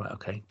 fucking hell, right,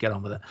 okay, get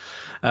on with it.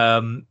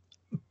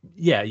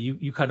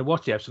 You kind of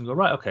watch the episode and go,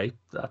 right, okay,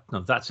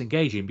 that's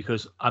engaging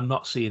because I'm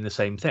not seeing the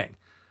same thing.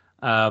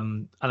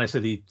 And I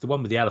said the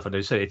one with the elephant,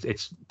 I said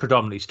it's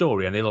predominantly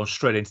story, and they launch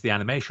straight into the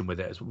animation with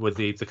it, with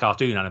the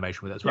cartoon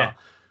animation with it as well.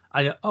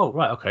 And oh,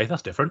 right, okay,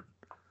 that's different.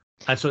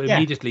 And so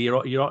immediately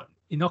you're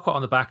not quite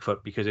on the back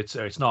foot because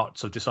it's not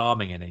so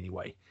disarming in any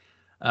way.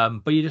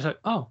 But you're just like,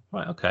 oh,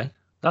 right, okay,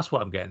 that's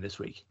what I'm getting this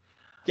week.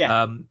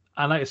 Yeah.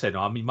 And like I said,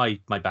 I mean, my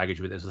baggage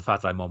with it is the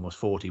fact that I'm almost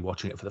 40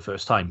 watching it for the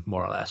first time,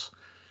 more or less.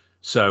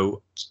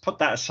 So just put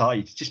that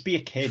aside. Just be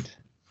a kid.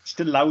 Just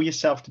allow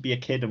yourself to be a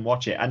kid and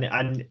watch it,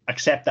 and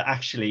accept that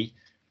actually,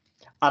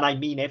 and I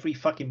mean every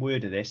fucking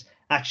word of this,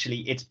 actually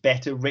it's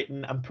better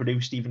written and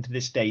produced even to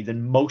this day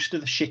than most of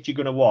the shit you're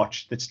going to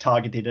watch that's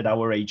targeted at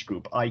our age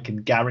group. I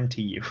can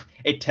guarantee you.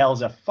 It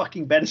tells a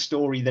fucking better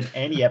story than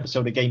any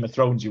episode of Game of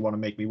Thrones you want to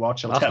make me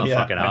watch. I'll tell you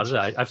that.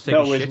 I've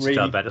seen shit really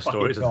tell better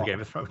stories than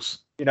Game of Thrones.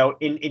 You know,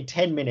 in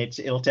 10 minutes,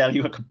 it'll tell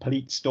you a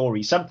complete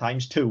story,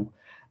 sometimes two.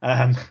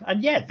 And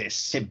they're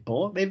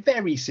simple. They're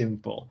very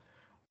simple.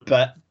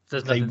 But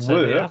they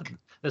work.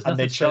 There's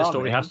nothing to say the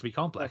story has to be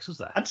complex, is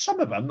there? And some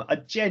of them are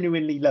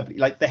genuinely lovely.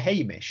 Like The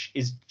Hamish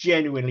is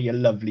genuinely a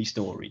lovely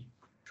story.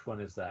 Which one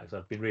is that? Because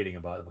I've been reading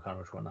about it, but I can't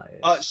remember which one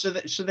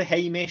that is. So the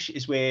Hamish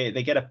is where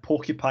they get a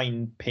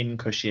porcupine pin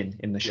cushion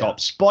in the shop.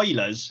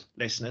 Spoilers,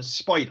 listeners,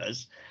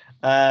 spoilers.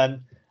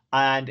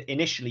 And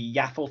initially,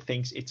 Yaffle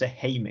thinks it's a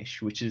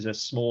Hamish, which is a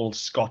small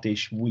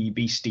Scottish wee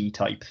beastie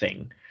type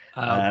thing.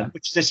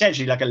 Which is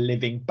essentially like a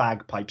living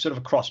bagpipe, sort of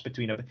a cross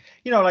between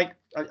like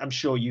I'm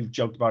sure you've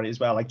joked about it as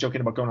well, like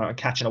joking about going out and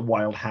catching a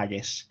wild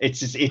haggis.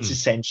 It's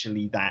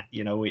essentially that,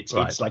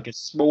 it's like a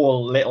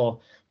small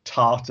little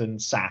tartan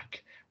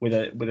sack with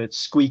a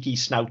squeaky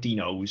snouty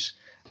nose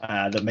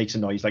that makes a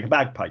noise like a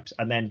bagpipes.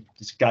 And then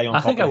this guy on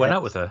top. I think I went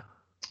out with her.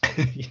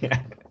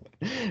 Yeah,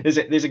 there's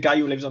a guy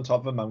who lives on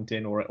top of a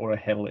mountain or a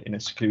hill in a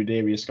secluded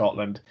area of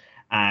Scotland.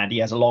 And he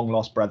has a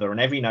long-lost brother, and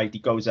every night he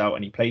goes out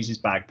and he plays his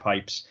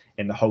bagpipes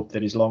in the hope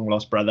that his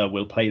long-lost brother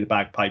will play the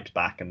bagpipes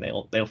back, and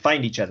they'll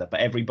find each other.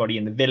 But everybody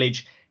in the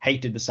village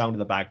hated the sound of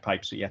the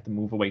bagpipes, so he had to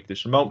move away to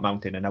this remote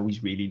mountain, and now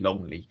he's really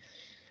lonely.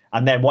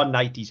 And then one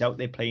night he's out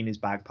there playing his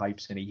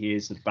bagpipes, and he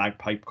hears the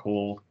bagpipe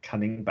call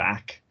coming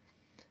back,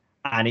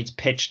 and it's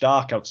pitch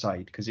dark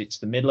outside because it's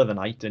the middle of the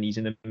night, and he's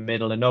in the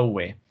middle of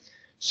nowhere.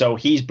 So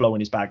he's blowing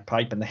his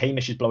bagpipe, and the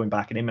Hamish is blowing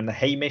back at him, and the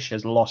Hamish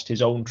has lost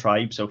his own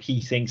tribe, so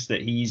he thinks that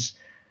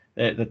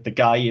that the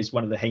guy is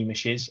one of the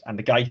Hamishes, and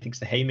the guy thinks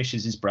the Hamish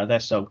is his brother.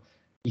 So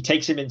he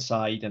takes him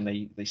inside, and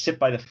they sit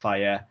by the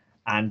fire,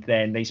 and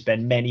then they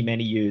spend many,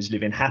 many years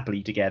living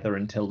happily together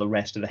until the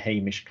rest of the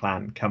Hamish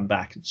clan come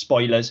back.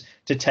 Spoilers,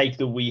 to take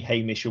the wee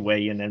Hamish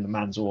away, and then the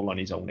man's all on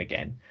his own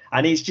again.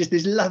 And it's just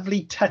this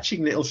lovely,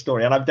 touching little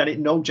story. And I've done it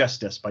no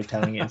justice by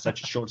telling it in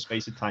such a short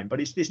space of time, but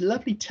it's this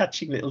lovely,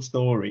 touching little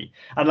story.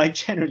 And like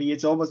generally,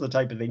 it's almost the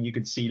type of thing you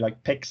could see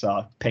like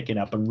Pixar picking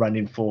up and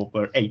running for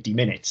 80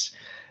 minutes.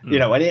 You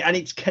know, and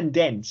it's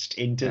condensed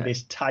into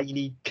this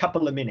tiny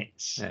couple of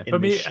minutes in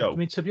this show. I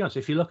mean, to be honest,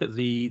 if you look at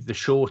the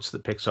shorts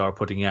that Pixar are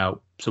putting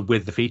out, so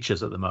with the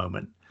features at the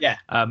moment,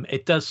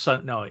 it does.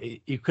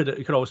 You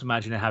could always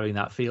imagine it having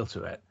that feel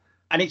to it,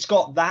 and it's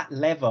got that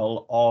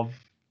level of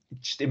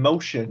just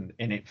emotion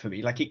in it for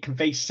me. Like it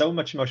conveys so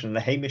much emotion.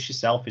 The Hamish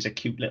itself is a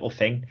cute little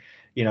thing,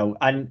 you know,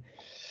 and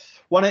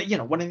one of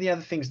the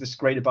other things that's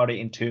great about it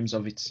in terms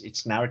of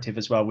its narrative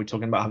as well. We're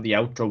talking about how the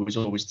outro is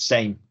always the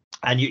same,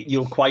 and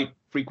you'll quite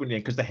frequently,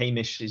 because the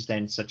Hamish is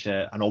then such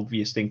an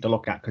obvious thing to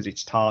look at because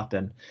it's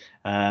tartan.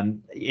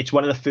 It's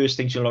one of the first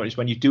things you'll notice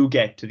when you do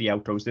get to the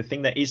outros. The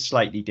thing that is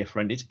slightly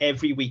different is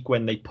every week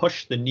when they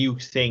push the new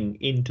thing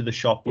into the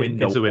shop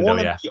window, all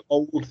of the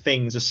old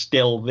things are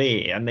still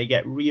there and they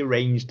get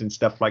rearranged and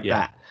stuff like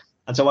that.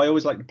 And so I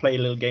always like to play a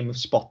little game of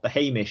spot the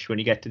Hamish when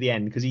you get to the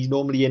end, because he's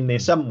normally in there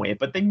somewhere,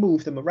 but they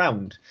move them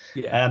around.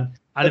 And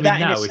I mean,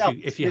 now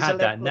if you had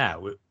that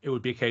now, it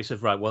would be a case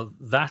of, right, well,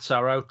 that's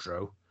our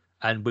outro,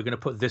 and we're going to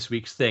put this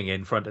week's thing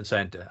in front and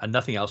center, and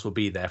nothing else will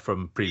be there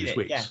from previous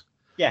weeks.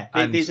 Yeah.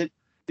 There's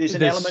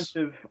an element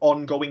of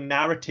ongoing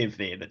narrative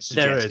there that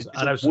suggests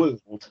there's a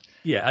world.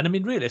 Yeah, and I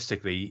mean,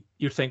 realistically,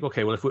 you'd think,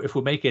 okay, well, if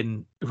we're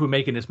making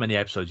this many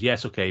episodes,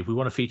 yes, okay, if we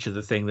want to feature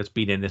the thing that's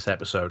been in this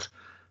episode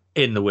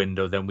in the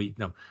window, then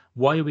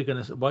why are we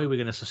going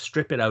to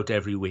strip it out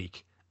every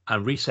week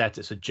and reset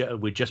it? So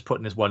we're just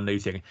putting this one new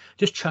thing.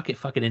 Just chuck it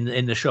fucking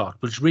in the shot.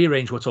 We'll just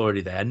rearrange what's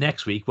already there. And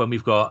next week, when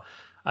we've got,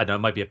 I don't know, it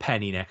might be a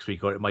penny next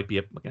week, or it might be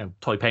a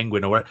toy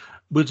penguin, or whatever,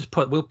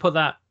 we'll put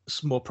that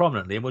more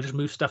prominently, and we'll just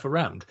move stuff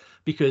around,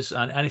 because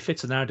and it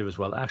fits the narrative as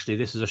well. Actually,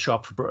 this is a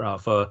shop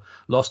for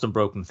lost and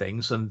broken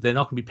things, and they're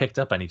not going to be picked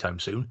up anytime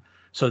soon,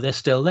 so they're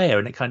still there,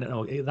 and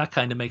that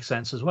kind of makes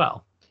sense as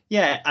well.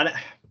 Yeah, and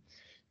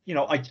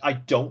I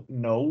don't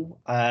know,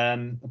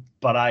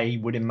 but I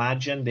would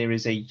imagine there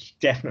is a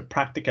definite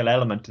practical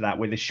element to that,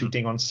 where they're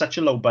shooting on such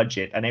a low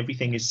budget and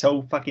everything is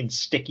so fucking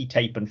sticky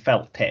tape and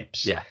felt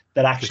tips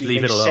that actually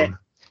leave it alone.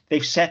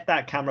 They've set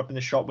that camera up in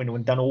the shop window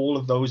and done all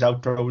of those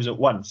outros at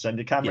once, and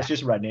the camera's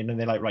just running, and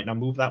they're like, right, now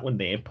move that one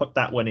there, put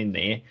that one in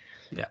there,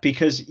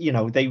 because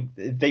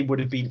they would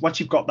have been, once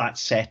you've got that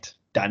set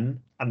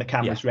done and the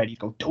camera's ready,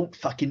 go, don't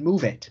fucking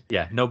move it.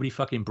 Yeah, nobody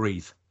fucking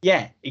breathe.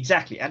 Yeah,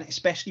 exactly, and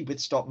especially with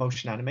stop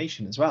motion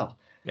animation as well.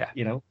 Yeah,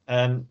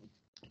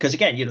 because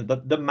again,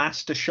 the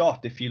master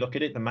shot, if you look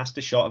at it, the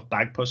master shot of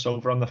Bagpuss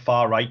over on the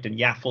far right, and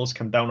Yaffle's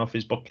come down off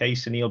his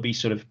bookcase, and he'll be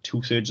sort of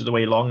 2/3 of the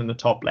way along in the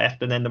top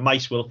left, and then the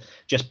mice will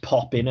just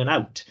pop in and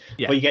out.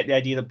 Yeah. But you get the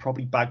idea that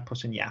probably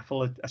Bagpuss and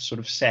Yaffle are sort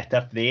of set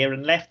up there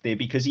and left there,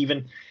 because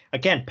even,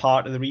 again,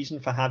 part of the reason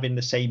for having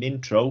the same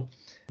intro,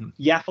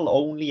 Yaffle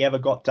only ever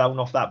got down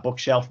off that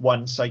bookshelf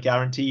once, I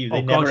guarantee you.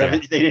 They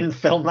they didn't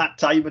film that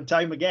time and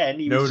time again.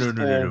 He was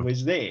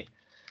always there.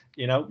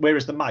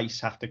 Whereas the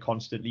mice have to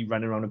constantly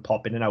run around and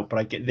pop in and out.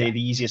 But they're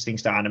the easiest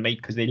things to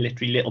animate, because they're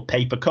literally little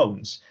paper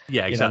cones.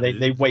 Yeah, exactly.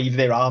 They wave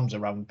their arms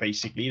around,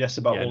 basically. That's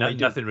about all they do.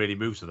 Nothing really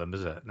moves with them,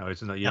 is it? No,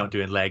 it's not. You're not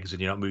doing legs,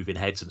 and you're not moving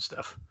heads and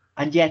stuff.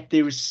 And yet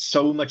there is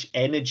so much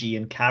energy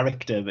and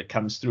character that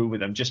comes through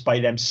with them, just by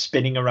them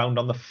spinning around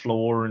on the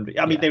floor. And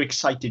I mean, they're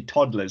excited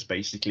toddlers,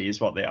 basically, is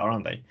what they are,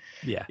 aren't they?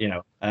 Yeah.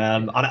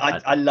 And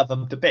I love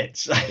them to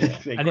bits.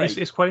 And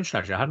it's quite interesting,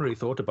 actually. I hadn't really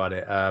thought about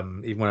it,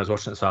 even when I was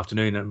watching it this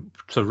afternoon, and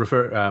sort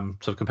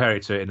of compare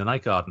it to it in the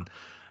Night Garden.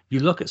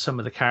 You look at some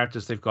of the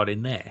characters they've got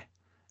in there,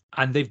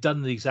 and they've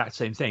done the exact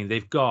same thing.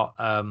 They've got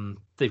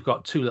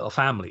two little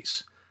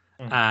families.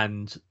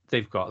 And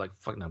they've got like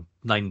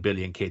 9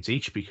 billion kids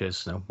each,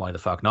 because why the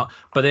fuck not?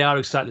 But they are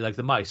exactly like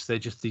the mice. They're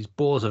just these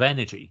balls of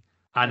energy,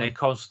 and they're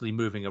constantly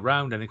moving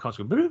around, and they're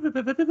constantly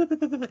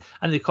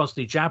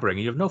jabbering,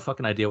 and you have no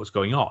fucking idea what's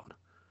going on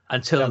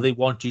until they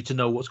want you to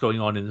know what's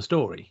going on in the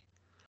story.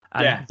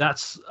 And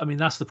that's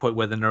the point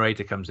where the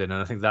narrator comes in,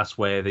 and I think that's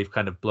where they've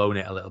kind of blown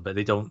it a little bit.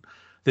 They don't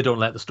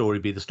let the story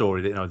be the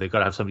story. They've got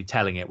to have somebody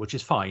telling it, which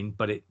is fine,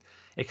 but it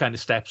kind of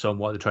steps on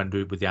what they're trying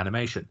to do with the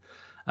animation.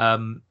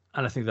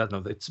 And I think that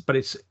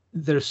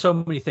there's so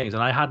many things,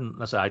 and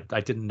I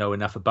didn't know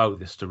enough about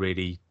this to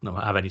really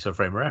have any sort of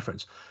frame of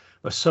reference.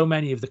 But so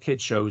many of the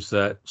kids shows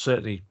that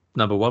certainly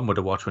number one would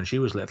have watched when she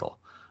was little.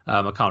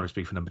 I can't really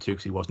speak for number two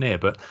because he wasn't here,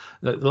 but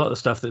a lot of the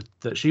stuff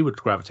that she would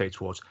gravitate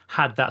towards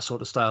had that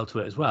sort of style to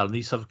it as well. And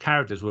these sort of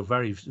characters were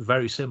very,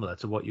 very similar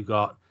to what you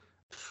got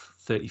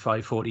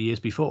 35, 40 years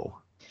before.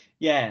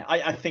 Yeah,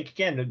 I think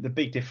again the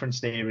big difference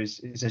there is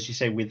as you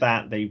say, with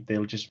that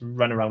they'll just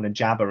run around and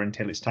jabber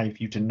until it's time for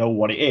you to know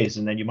what it is,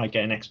 and then you might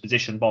get an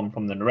exposition bomb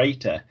from the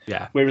narrator.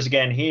 Yeah. Whereas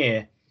again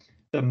here,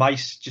 the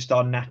mice just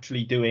are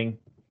naturally doing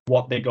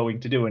what they're going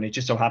to do, and it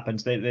just so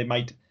happens they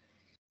might,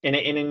 in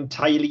an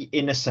entirely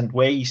innocent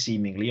way,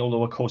 seemingly,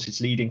 although of course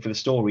it's leading for the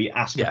story,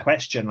 ask a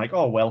question like,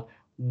 oh well,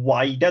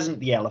 why doesn't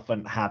the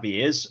elephant have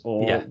ears?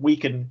 Or we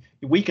can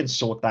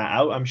sort that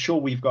out. I'm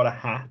sure we've got a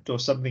hat or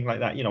something like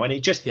that, and it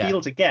just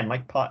feels again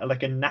like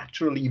like a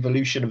natural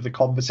evolution of the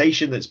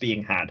conversation that's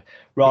being had,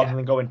 rather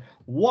than going,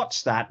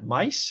 what's that,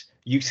 mice?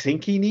 You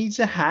think he needs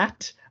a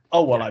hat?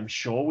 Oh well, I'm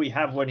sure we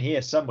have one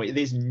here somewhere.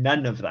 There's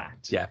none of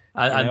that. Yeah,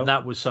 and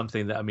that was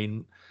something that, I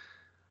mean,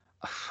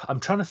 I'm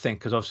trying to think,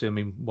 because obviously, I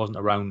mean, wasn't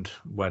around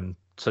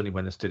certainly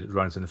when this did it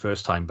runs in the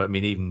first time, but I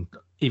mean,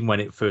 even when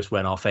it first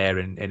went off air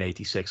in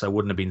 '86, I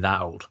wouldn't have been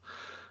that old.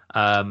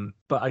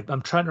 But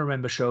I'm trying to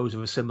remember shows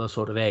of a similar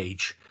sort of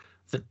age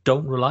that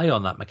don't rely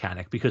on that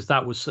mechanic, because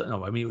that was,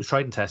 I mean, it was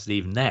tried and tested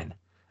even then.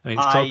 I mean,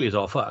 it's tropey as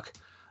all fuck.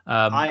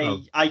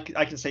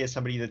 I can say, as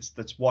somebody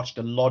that's watched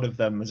a lot of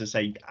them, as I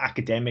say,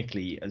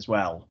 academically as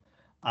well,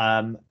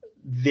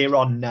 there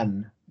are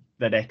none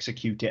that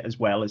execute it as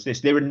well as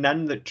this. There are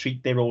none that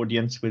treat their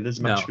audience with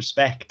as much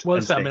respect. Well,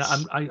 as I mean,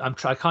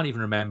 I can't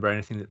even remember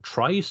anything that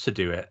tries to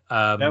do it.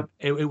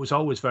 It was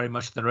always very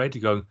much the narrator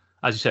going,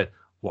 as you said,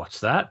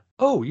 what's that?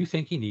 Oh, you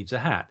think he needs a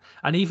hat?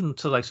 And even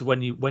to like, so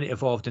when it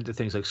evolved into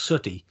things like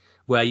Sooty,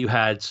 where you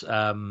had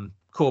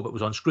Corbett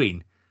was on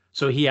screen,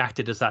 so he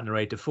acted as that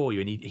narrator for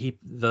you, and he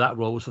that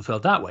role was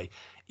fulfilled that way.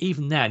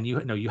 Even then,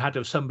 you had to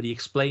have somebody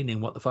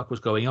explaining what the fuck was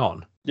going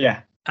on.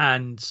 Yeah,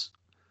 and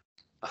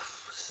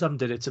some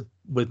did it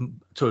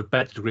to a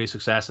better degree of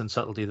success and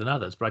subtlety than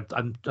others. But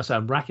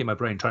I'm racking my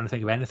brain trying to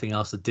think of anything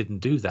else that didn't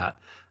do that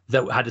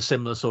had a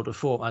similar sort of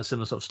form, a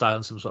similar sort of style,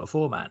 and similar sort of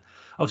format.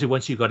 Obviously,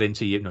 once you got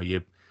into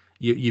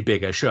your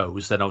bigger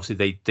shows, then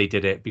obviously they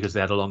did it because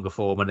they had a longer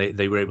form and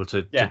they were able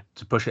to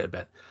push it a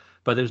bit.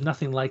 But there's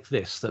nothing like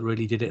this that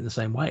really did it in the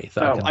same way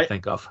that I can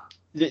think of.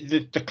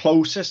 The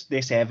closest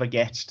this ever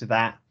gets to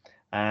that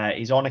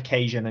is on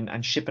occasion,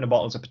 and Shipping a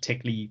Bottle is a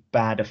particularly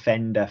bad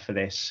offender for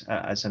this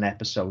as an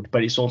episode,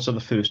 but it's also the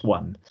first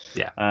one.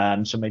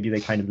 Yeah. So maybe they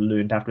kind of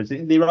learned afterwards.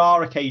 There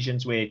are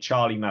occasions where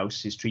Charlie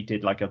Mouse is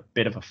treated like a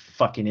bit of a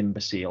fucking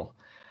imbecile.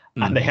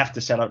 And they have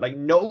to set out like,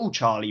 no,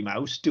 Charlie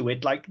Mouse, do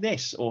it like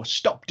this, or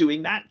stop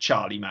doing that,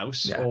 Charlie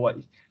Mouse, or what.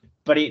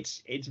 But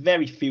it's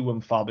very few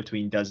and far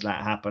between does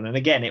that happen. And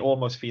again, it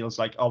almost feels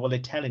like, oh well, they're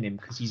telling him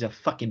because he's a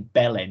fucking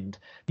bellend,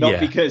 not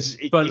because.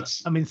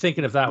 But I mean,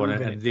 thinking of that one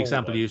and the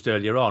example used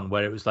earlier on,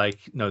 where it was like,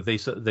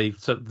 they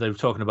were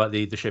talking about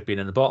the ship being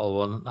in the bottle.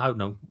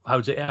 Well,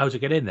 how's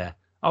it get in there?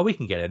 Oh, we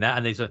can get in there,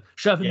 and they said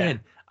shove him in,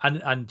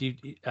 and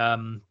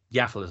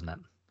Yaffle, isn't it?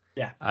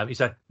 Yeah. He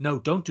said, no,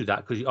 don't do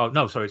that because. Oh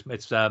no, sorry,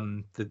 it's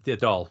the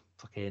doll.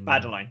 Fucking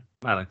Madeline.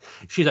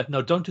 She's like,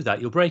 no, don't do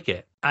that. You'll break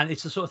it. And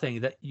it's the sort of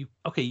thing that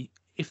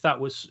if that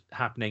was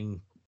happening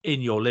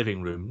in your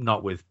living room,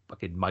 not with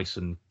fucking mice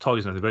and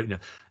toys and everything,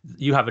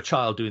 but you have a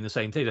child doing the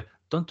same thing.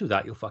 Don't do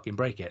that. You'll fucking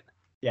break it.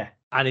 Yeah.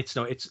 And it's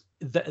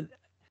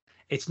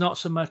not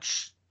so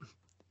much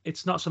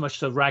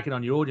so ragging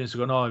on your audience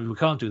going, oh, we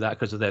can't do that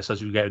because of this,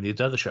 as we get in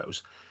the other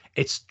shows.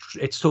 It's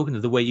talking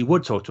to the way you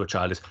would talk to a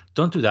child is,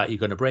 don't do that, you're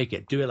going to break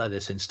it. Do it like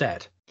this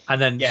instead. And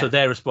then so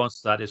their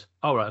response to that is,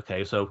 oh right,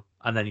 okay, so,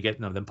 and then you get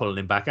them pulling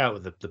him back out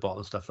with the bottle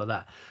and stuff like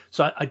that.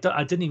 So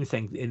I didn't even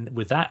think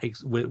with that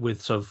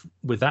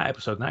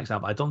episode and that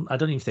example, I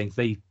don't even think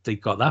they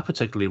got that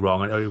particularly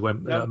wrong.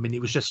 I mean,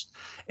 it was just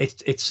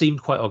it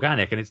seemed quite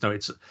organic, and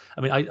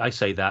I mean, I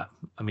say that,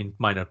 I mean,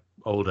 mine are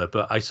older,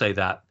 but I say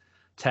that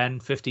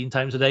 10, 15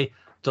 times a day.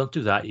 Don't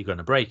do that, you're going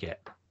to break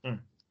it.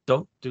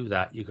 Don't do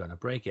that, you're going to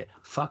break it.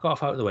 Fuck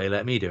off out of the way,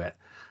 let me do it.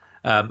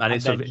 And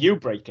then you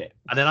break it,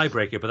 and then I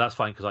break it, but that's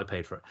fine because I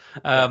paid for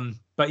it.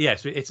 But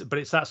yes, it's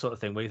that sort of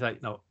thing where you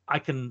think, no, I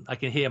can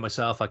hear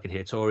myself, I can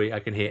hear Tori, I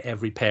can hear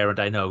every parent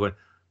I know going,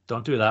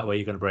 don't do it that way,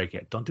 you're going to break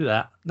it. Don't do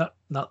that.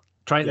 No,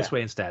 try it this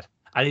way instead.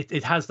 And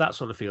it has that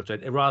sort of feel to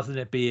it, rather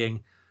than it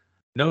being,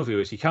 no,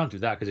 viewers, he can't do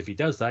that because if he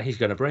does that, he's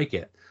going to break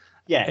it.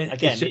 Yeah,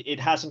 it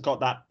hasn't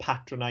got that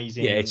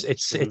patronizing. Yeah, it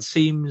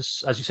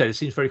seems, as you said, it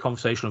seems very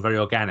conversational, very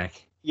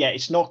organic. Yeah,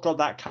 it's not got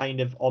that kind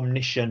of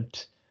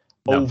omniscient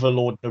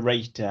overlord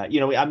narrator.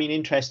 I mean,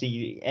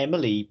 interestingly,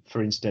 Emily,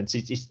 for instance,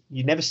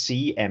 you never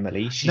see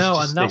Emily.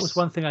 That was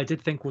one thing I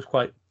did think was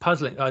quite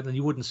puzzling. And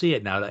you wouldn't see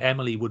it now, that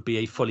Emily would be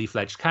a fully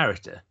fledged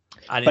character.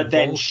 But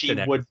then she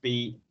would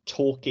be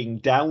talking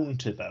down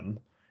to them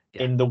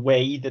in the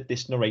way that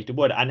this narrator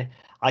would. And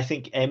I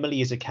think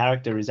Emily as a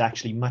character is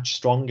actually much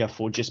stronger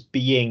for just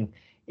being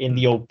in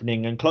the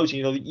opening and closing.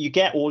 You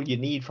get all you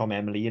need from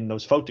Emily in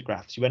those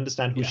photographs. You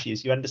understand who she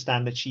is. You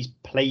understand that she's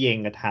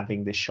playing at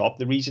having this shop.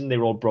 The reason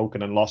they're all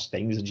broken and lost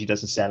things and she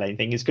doesn't sell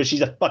anything is because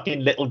she's a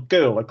fucking little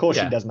girl. Of course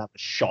she doesn't have a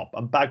shop.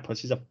 And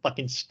Bagpuss is a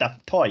fucking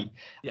stuffed toy.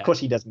 Of course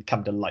he doesn't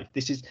come to life.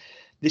 This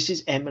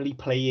is Emily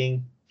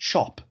playing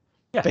shop,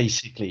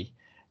 basically.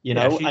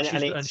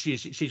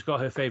 She's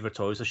got her favorite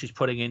toys that she's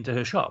putting into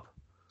her shop.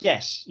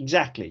 Yes,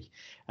 exactly.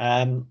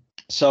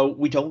 So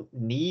we don't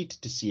need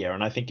to see her,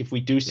 and I think if we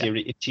do see her,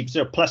 it cheapens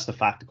her. Plus the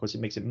fact, of course,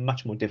 it makes it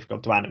much more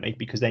difficult to animate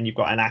because then you've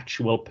got an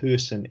actual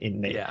person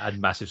in there. Yeah,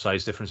 and massive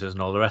size differences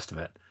and all the rest of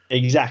it.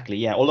 Exactly,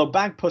 yeah. Although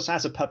Bagpuss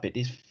as a puppet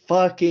is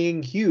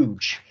fucking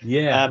huge.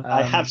 Yeah,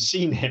 I have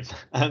seen him.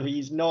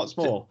 He's not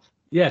small.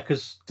 Yeah,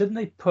 because didn't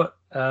they put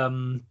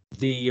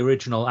the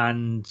original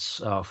and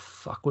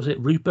was it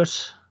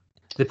Rupert?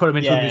 They put him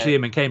into a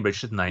museum in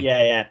Cambridge, didn't they?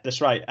 Yeah,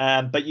 that's right.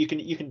 But you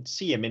can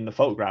see him in the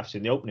photographs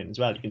in the opening as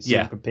well. You can see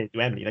him compared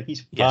to Emily. Like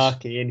he's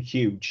fucking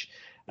huge.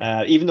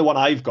 Even the one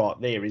I've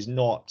got there is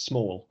not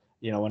small.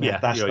 And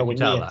that's nowhere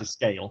near to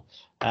scale.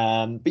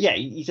 But yeah,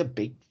 he's a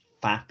big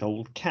fat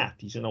old cat.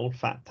 He's an old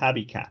fat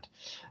tabby cat.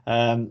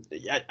 And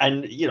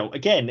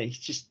again, it's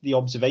just the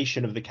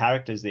observation of the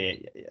characters there.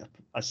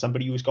 As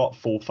somebody who's got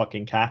 4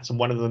 fucking cats and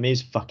one of them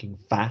is fucking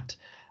fat.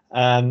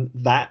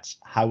 That's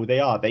how they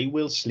are. They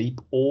will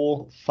sleep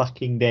all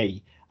fucking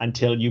day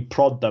until you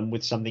prod them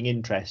with something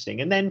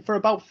interesting. And then for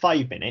about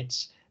 5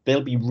 minutes,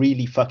 they'll be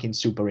really fucking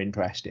super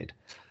interested.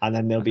 And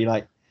then they'll be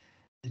like,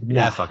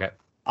 nah, fuck it.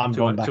 I'm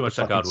going back to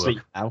fucking sleep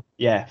now.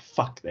 Yeah,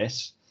 fuck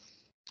this.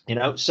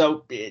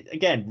 So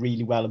again,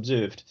 really well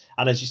observed.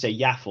 And as you say,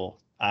 Yaffle,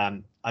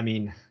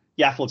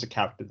 Yaffle's a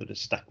character that has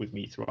stuck with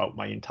me throughout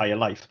my entire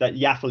life. That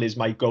Yaffle is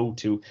my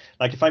go-to.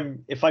 Like if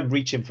I'm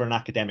reaching for an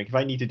academic, if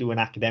I need to do an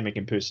academic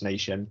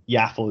impersonation,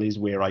 Yaffle is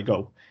where I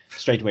go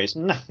straight away. It's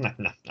nah.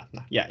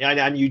 Yeah,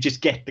 and you just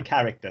get the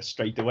character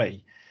straight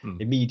away,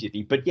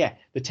 immediately. But yeah,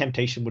 the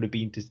temptation would have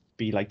been to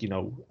be like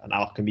an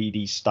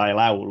Archimedes style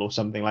owl or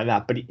something like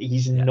that. But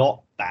he's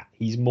not that.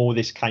 He's more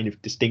this kind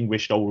of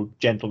distinguished old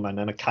gentleman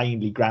and a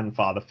kindly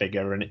grandfather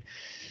figure, and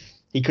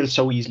he could have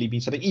so easily been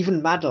something.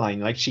 Even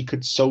Madeline, like she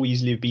could so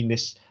easily have been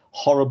this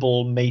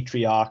horrible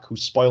matriarch who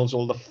spoils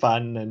all the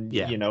fun and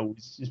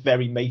is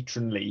very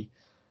matronly,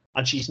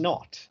 and she's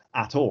not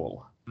at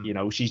all.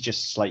 She's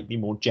just slightly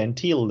more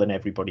genteel than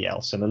everybody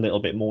else and a little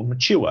bit more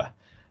mature.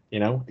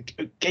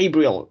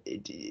 Gabriel,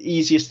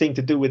 easiest thing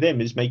to do with him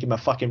is make him a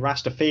fucking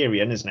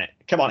Rastafarian, isn't it?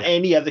 Come on,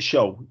 any other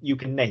show you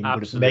can name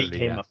would have made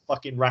him a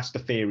fucking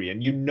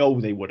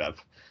Rastafarian. They would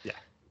have. Yeah.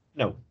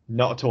 No,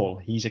 not at all.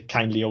 He's a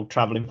kindly old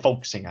traveling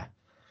folk singer.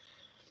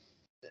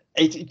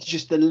 It's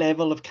just the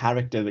level of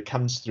character that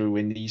comes through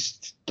in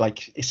these,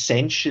 like,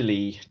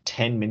 essentially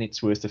 10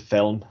 minutes worth of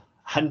film.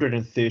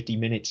 130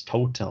 minutes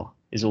total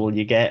is all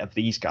you get of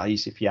these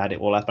guys if you add it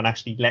all up, and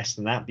actually less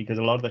than that because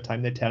a lot of the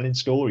time they're telling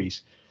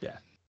stories. Yeah,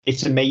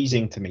 it's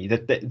amazing to me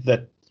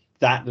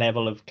that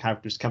level of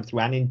characters come through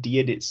and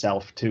endeared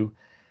itself to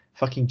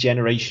fucking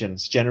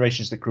generations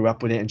that grew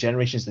up with it and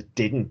generations that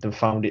didn't and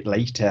found it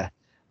later.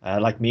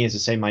 Like me, as I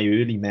say, my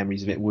early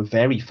memories of it were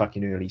very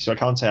fucking early, so I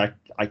can't say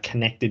I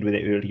connected with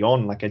it early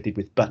on like I did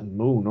with Button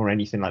Moon or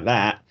anything like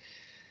that.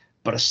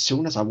 But as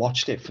soon as I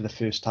watched it for the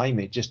first time,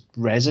 it just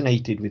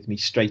resonated with me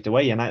straight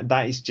away, and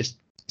that is just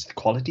the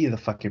quality of the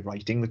fucking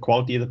writing, the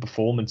quality of the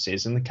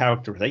performances, and the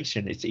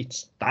characterization.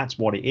 That's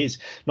what it is.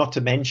 Not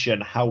to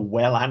mention how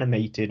well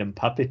animated and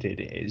puppeted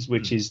it is,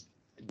 which is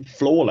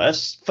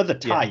flawless for the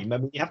time. Yeah. I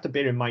mean, you have to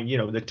bear in mind,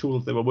 the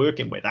tools they were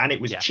working with, and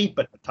it was cheap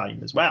at the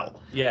time as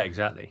well. Yeah,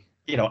 exactly.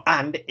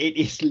 And it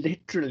is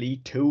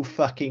literally 2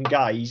 fucking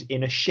guys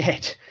in a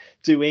shed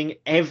doing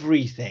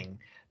everything.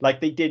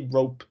 Like, they did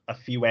rope a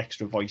few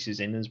extra voices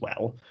in as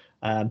well.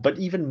 But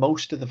even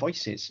most of the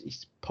voices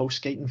is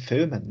Postgate and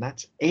Furman.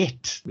 That's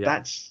it. Yeah.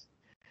 It's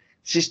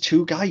just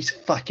 2 guys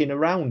fucking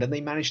around, and they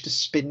managed to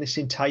spin this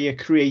entire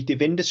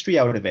creative industry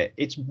out of it.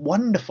 It's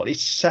wonderful.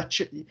 It's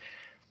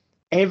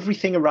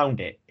everything around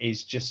it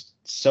is just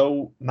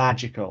so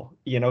magical.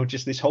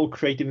 Just this whole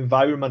creative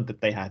environment that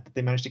they had, that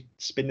they managed to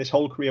spin this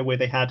whole career where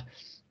they had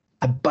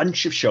a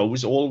bunch of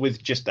shows, all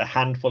with just a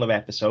handful of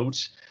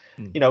episodes.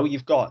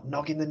 You've got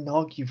Noggin the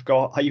Nog, you've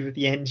got Ivor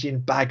the Engine,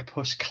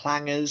 Bagpuss,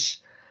 Clangers,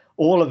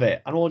 all of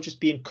it, and all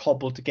just being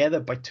cobbled together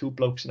by 2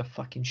 blokes in a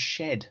fucking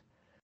shed.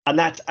 And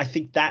I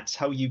think that's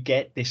how you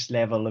get this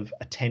level of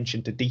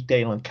attention to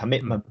detail and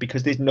commitment,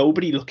 because there's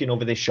nobody looking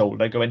over their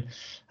shoulder going,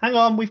 hang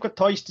on, we've got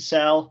toys to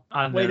sell.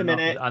 And wait a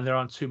minute. And there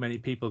aren't too many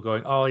people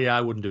going, oh yeah,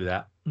 I wouldn't do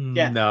that.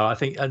 Yeah. No, I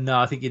think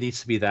it needs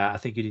to be that. I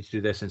think you need to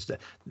do this instead.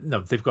 No,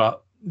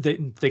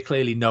 they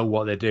clearly know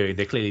what they're doing.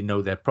 They clearly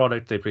know their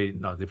product. They clearly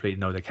know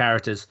their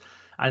characters.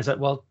 And it's like,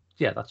 well,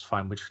 yeah, that's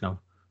fine. Which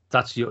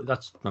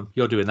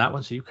you're doing that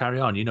one, so you carry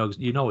on. You know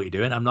what you're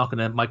doing. I'm not going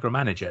to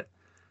micromanage it.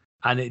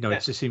 And it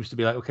just seems to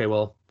be like, okay,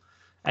 well,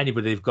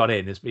 anybody they've got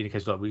in, it's been a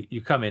case of like,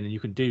 you come in and you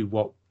can do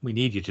what we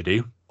need you to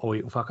do, or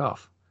you can fuck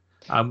off.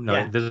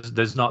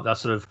 There's not that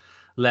sort of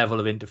level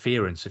of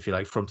interference, if you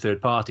like, from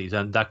third parties,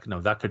 and that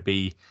could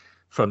be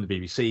from the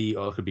BBC,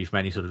 or it could be from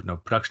any sort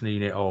of production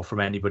unit, or from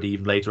anybody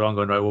even later on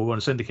going, right, well, we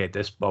want to syndicate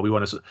this, or we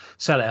want to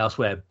sell it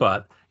elsewhere,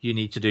 but you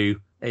need to do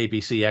A,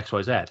 B, C, X,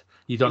 Y, Z.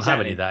 You don't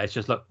have any of that. It's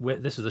just, look,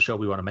 this is the show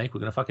we want to make.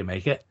 We're going to fucking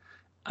make it,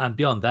 and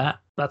beyond that,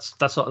 that's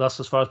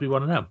as far as we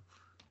want to know.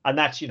 And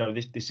that's,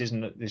 this is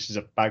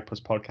a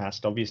Bagpuss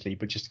podcast, obviously,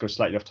 but just to go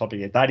slightly off topic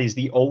here, that is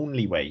the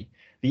only way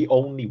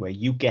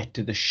you get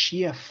to the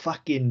sheer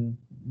fucking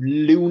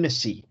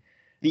lunacy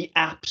the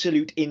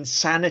absolute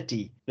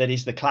insanity that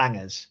is the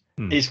clangers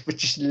Hmm. is for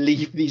just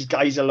leave these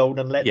guys alone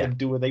and let Yeah. them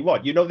do what they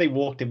want. You know, they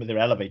walked in with their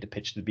elevator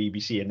pitch to the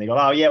BBC and they go,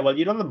 oh, yeah, well,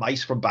 you know the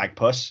mice from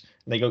Bagpuss?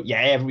 And they go, yeah,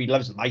 everybody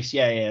loves the mice.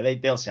 Yeah,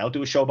 they'll say, I'll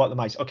do a show about the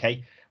mice.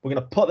 Okay, we're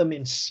going to put them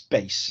in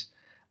space.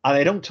 And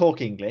they don't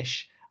talk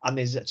English. And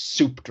there's a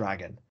soup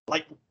dragon.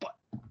 Like,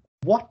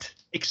 what?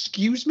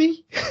 Excuse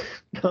me?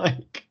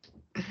 Like,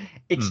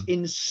 it's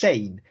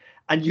insane.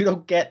 And you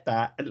don't get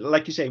that.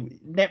 Like you say,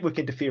 network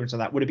interference on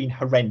that would have been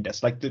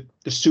horrendous. Like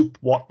the soup,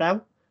 what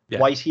now? Yeah.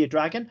 Why is he a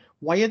dragon?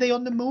 Why are they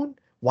on the moon?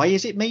 Why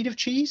is it made of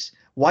cheese?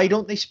 Why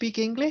don't they speak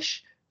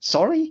English?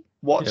 Sorry,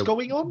 what's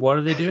going on? What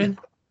are they doing?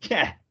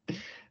 Yeah.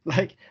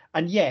 Like,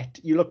 and yet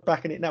you look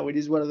back on it now, it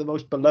is one of the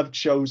most beloved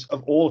shows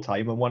of all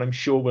time, and one I'm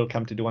sure we'll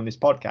come to do on this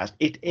podcast.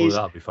 It is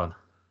that'll be fun.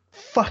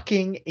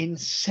 Fucking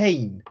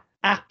insane.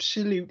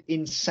 Absolute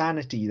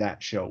insanity,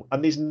 that show.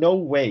 And there's no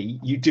way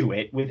you do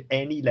it with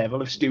any level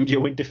of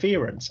studio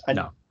interference. And,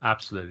 no,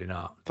 absolutely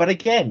not. But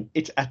again,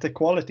 it's at the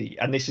quality.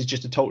 And this is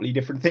just a totally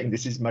different thing.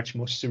 This is much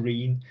more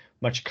serene,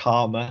 much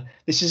calmer.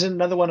 This is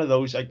another one of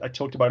those, I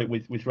talked about it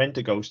with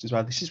Rent-A-Ghost as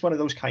well. This is one of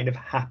those kind of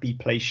happy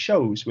place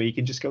shows where you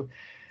can just go,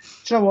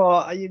 you know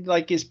what,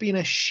 like, it's been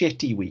a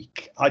shitty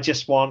week. I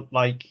just want,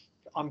 like,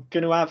 I'm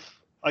going to have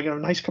a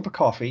nice cup of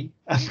coffee.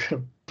 I'm going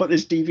to put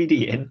this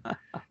DVD in.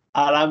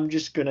 And I'm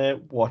just going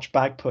to watch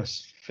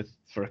Bagpuss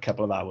for a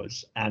couple of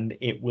hours, and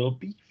it will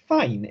be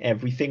fine.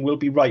 Everything will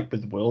be right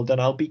with the world,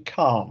 and I'll be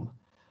calm.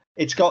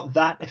 It's got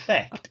that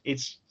effect.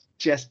 It's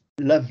just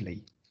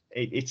lovely.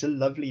 It's a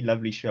lovely,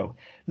 lovely show.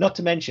 Not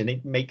to mention,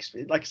 it makes,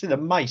 like I said, the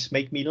mice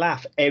make me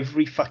laugh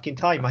every fucking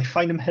time. I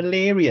find them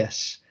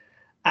hilarious.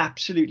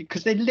 Absolutely.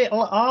 Because they're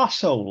little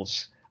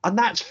arseholes. And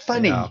that's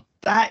funny. Yeah.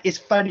 That is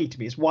funny to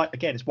me. It's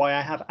why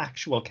I have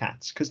actual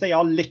cats, because they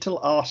are little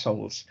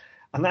arseholes.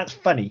 And that's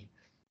funny.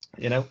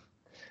 You know,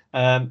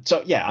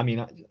 so yeah, I mean,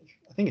 I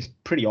think it's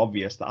pretty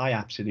obvious that I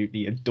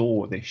absolutely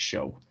adore this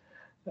show.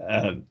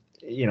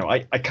 You know,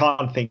 I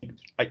can't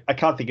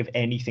think of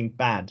anything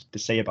bad to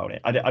say about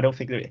it. I don't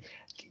think that,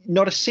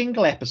 not a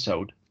single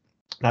episode.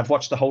 And I've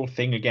watched the whole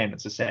thing again,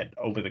 as I said,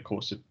 over the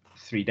course of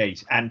 3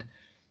 days. And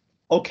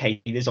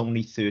okay, there's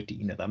only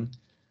 13 of them,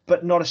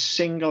 but not a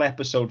single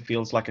episode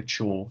feels like a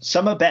chore.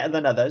 Some are better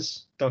than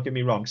others. Don't get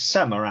me wrong.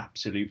 Some are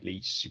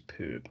absolutely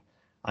superb.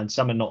 And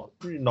some are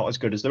not as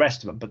good as the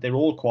rest of them, but they're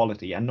all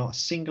quality, and not a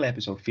single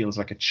episode feels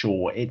like a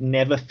chore. It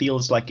never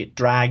feels like it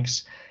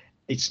drags.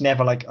 It's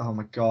never like, oh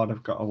my God,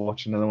 I've got to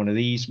watch another one of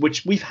these,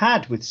 which we've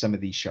had with some of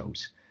these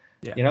shows.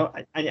 Yeah. You know,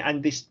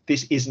 and this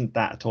isn't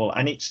that at all.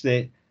 And it's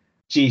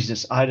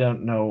Jesus, I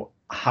don't know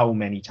how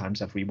many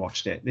times I've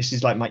rewatched it. This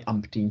is like my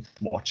umpteenth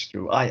watch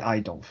through. I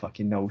don't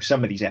fucking know.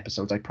 Some of these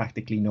episodes I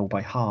practically know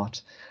by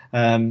heart.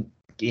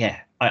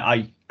 Yeah,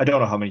 I don't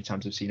know how many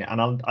times I've seen it,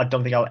 and I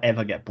don't think I'll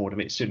ever get bored of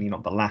it. It's certainly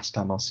not the last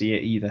time I'll see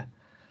it either.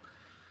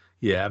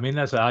 Yeah, I mean,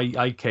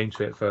 I came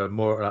to it for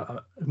more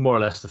or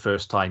less the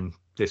first time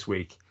this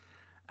week,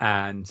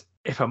 and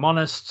if I'm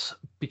honest,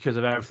 because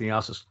of everything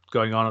else that's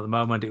going on at the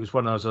moment, it was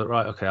one of those,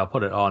 right, okay, I'll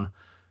put it on.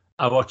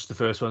 I watched the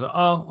first one.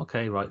 Oh,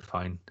 okay, right,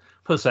 fine.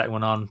 Put the second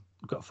one on.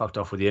 Got fucked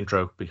off with the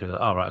intro because,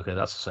 right, okay,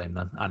 that's the same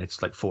then, and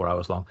it's like 4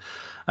 hours long.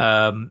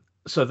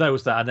 So there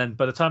was that, and then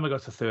by the time I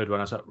got to the third one,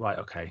 I was like, right,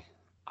 okay.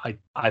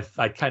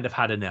 I kind of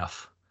had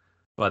enough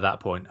by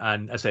that point.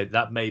 And I said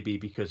that may be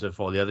because of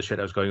all the other shit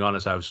that was going on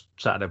as I was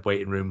sat in a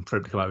waiting room for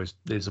him to come out of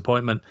his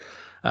appointment.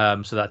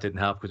 So that didn't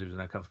help because he was in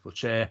a comfortable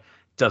chair.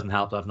 Doesn't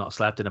help that I've not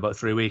slept in about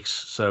 3 weeks.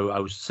 So I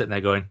was sitting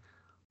there going,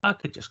 I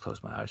could just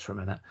close my eyes for a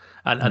minute.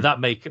 And that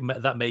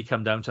may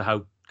come down to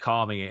how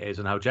calming it is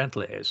and how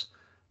gentle it is.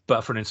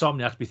 But for an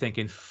insomniac to be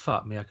thinking,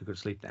 fuck me, I could go to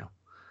sleep now.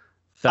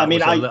 That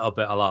was a little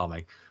bit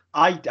alarming.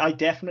 I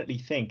definitely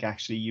think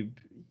actually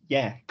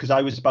because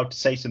I was about to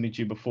say something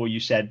to you before you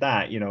said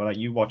that, you know, like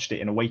you watched it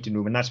in a waiting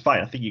room, and that's fine.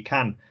 I think you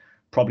can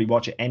probably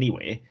watch it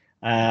anyway.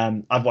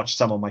 I've watched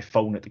some on my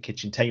phone at the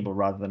kitchen table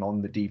rather than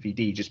on the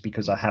DVD, just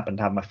because I happened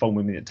to have my phone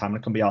with me at the time and I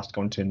couldn't be asked to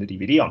go and turn the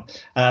DVD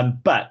on.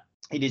 But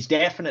it is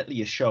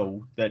definitely a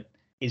show that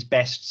is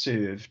best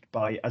served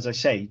by, as I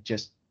say,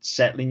 just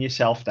settling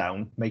yourself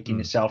down, making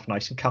yourself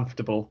nice and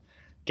comfortable,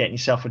 getting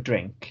yourself a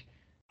drink,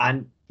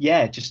 and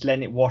just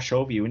letting it wash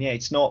over you. And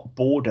it's not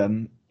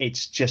boredom.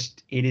 It's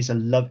just,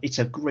 it's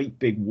a great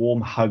big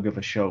warm hug of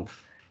a show.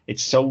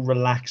 It's so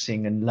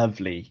relaxing and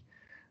lovely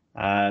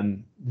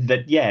that,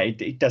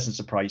 it doesn't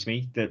surprise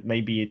me that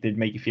maybe it did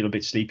make you feel a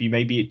bit sleepy.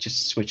 Maybe it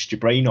just switched your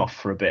brain off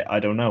for a bit. I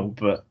don't know,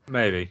 but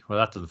maybe. Well,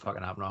 that doesn't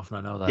fucking happen often.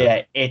 I know that.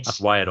 Yeah,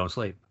 that's why I don't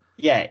sleep.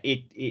 Yeah,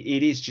 it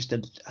is just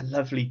a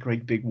lovely,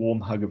 great big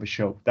warm hug of a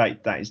show.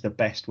 That is the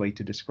best way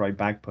to describe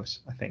Bagpuss,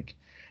 I think.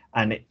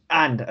 And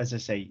as I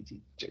say,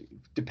 it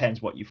depends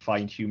what you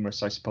find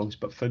humorous, I suppose.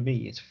 But for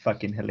me, it's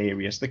fucking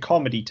hilarious. The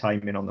comedy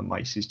timing on the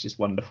mice is just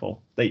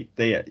wonderful.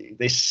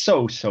 They're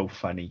so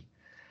funny,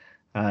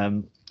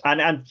 and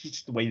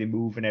just the way they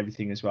move and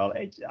everything as well.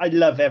 I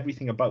love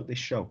everything about this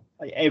show.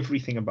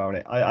 Everything about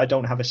it. I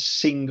don't have a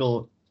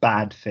single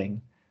bad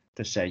thing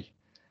to say.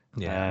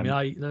 Yeah, I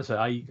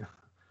mean,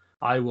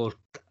 I will.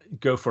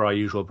 go for our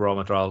usual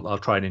barometer. I'll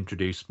try and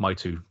introduce my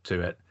two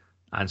to it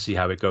and see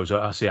how it goes.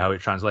 I'll see how it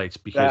translates,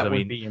 because that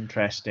would be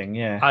interesting.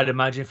 Yeah, I'd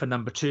imagine for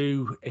number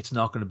two, it's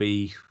not going to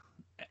be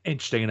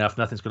interesting enough.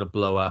 Nothing's going to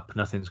blow up.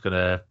 Nothing's going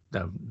to.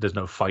 There's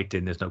no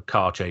fighting. There's no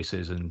car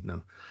chases, and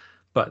no.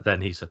 But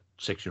then he's a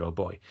 6-year-old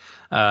boy.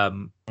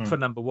 For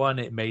number one,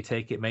 it may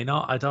take, it may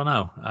not. I don't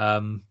know.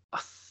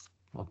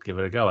 I'll give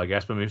it a go, I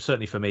guess. But I mean,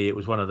 certainly for me, it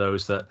was one of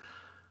those that,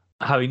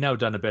 having now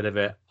done a bit of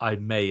it, I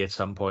may at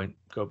some point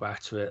go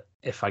back to it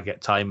if I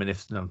get time, and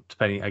if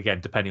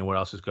depending on what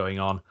else is going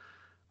on,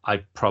 I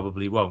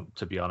probably won't,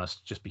 to be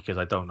honest, just because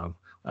I don't know.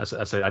 As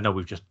I say, I know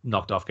we've just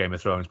knocked off Game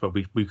of Thrones, but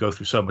we go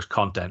through so much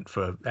content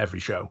for every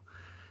show,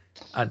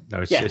 and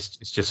no, it's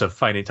just a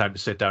finding time to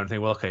sit down and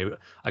think, well, okay,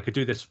 I could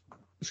do this.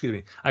 Excuse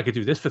me, I could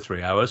do this for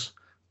 3 hours,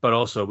 but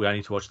also I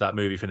need to watch that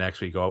movie for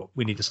next week, or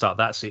we need to start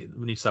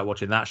we need to start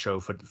watching that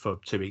show for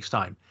 2 weeks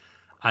time,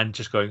 and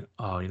just going,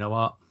 oh, you know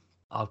what,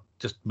 I'll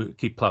just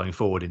keep plowing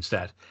forward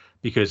instead,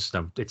 because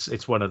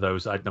it's one of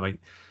those. I mean,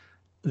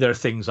 there are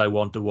things I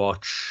want to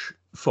watch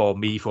for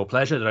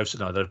pleasure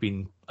that have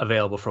been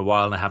available for a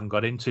while and I haven't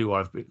got into, or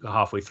I've been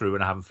halfway through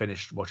and I haven't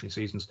finished watching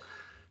seasons.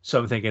 So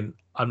I'm thinking,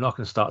 I'm not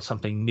going to start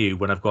something new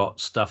when I've got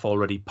stuff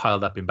already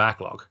piled up in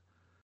backlog,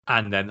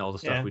 and then all the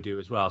stuff we do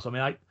as well. So I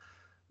mean,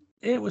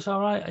 it was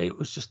all right. It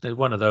was just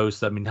one of those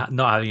that, I mean,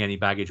 not having any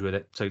baggage with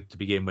it to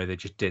begin with, it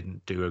just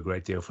didn't do a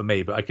great deal for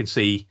me. But I can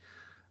see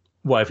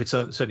why, if it's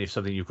certainly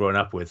something you've grown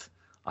up with,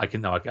 I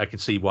can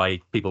see why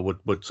people would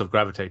sort of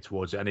gravitate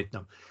towards it. And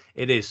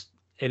it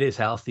is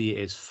healthy, it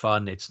is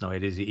fun, it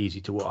is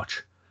easy to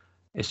watch.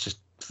 It's just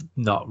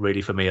not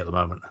really for me at the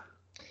moment.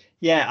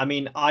 Yeah, I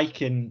mean, I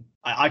can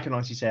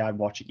honestly say I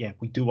watch it. Yeah,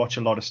 we do watch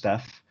a lot of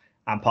stuff.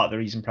 And part of the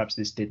reason perhaps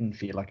this didn't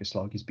feel like a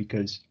slog is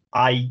because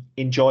I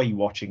enjoy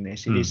watching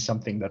this. It is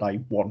something that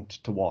I want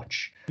to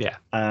watch. Yeah.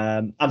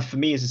 And for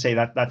me, as I say,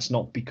 that's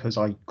not because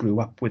I grew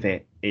up with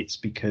it. It's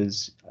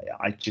because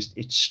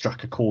it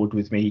struck a chord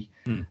with me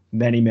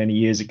many, many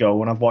years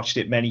ago, and I've watched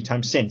it many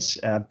times since,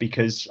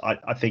 because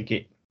I think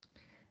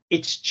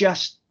it's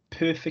just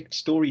perfect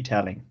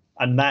storytelling.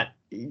 And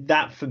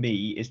that for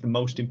me is the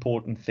most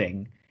important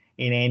thing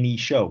in any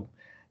show,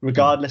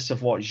 regardless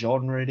of what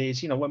genre it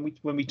is. You know,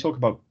 when we talk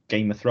about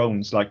Game of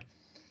Thrones, like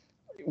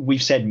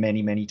we've said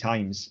many, many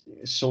times,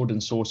 sword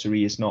and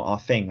sorcery is not our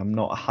thing. I'm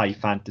not a high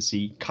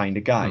fantasy kind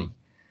of guy.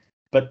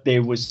 But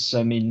there was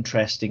some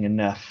interesting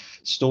enough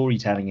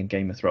storytelling in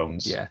Game of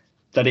Thrones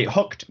that it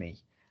hooked me.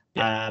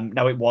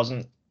 Now it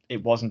wasn't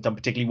done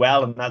particularly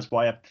well, and that's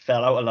why I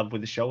fell out of love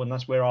with the show, and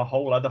that's where our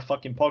whole other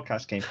fucking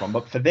podcast came from.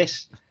 But for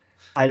this,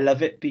 I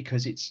love it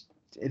because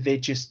they're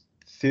just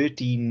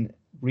 13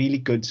 really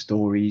good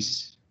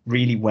stories,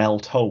 really well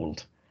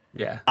told.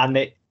 Yeah.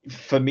 And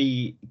for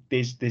me,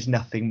 there's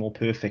nothing more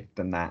perfect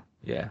than that.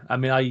 Yeah. I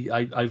mean,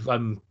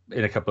 I'm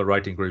in a couple of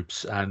writing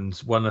groups, and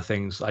one of the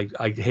things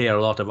I hear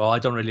a lot of, I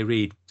don't really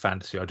read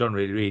fantasy, I don't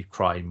really read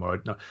crime,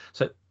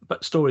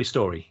 but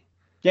story.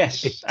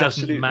 Yes, it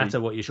doesn't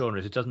matter what your genre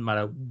is. It doesn't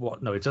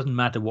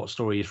matter what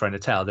story you're trying to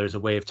tell. There's a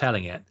way of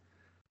telling it,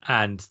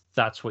 and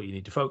that's what you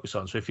need to focus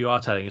on. So if you are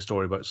telling a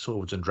story about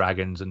swords and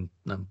dragons and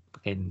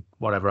in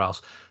whatever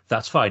else,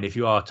 that's fine. If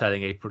you are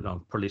telling a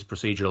police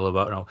procedural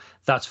about,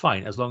 that's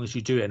fine, as long as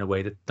you do it in a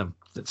way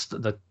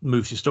that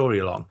moves your story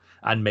along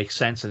and makes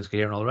sense and is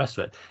coherent and all the rest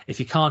of it. If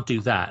you can't do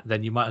that,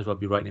 then you might as well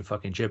be writing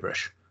fucking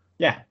gibberish.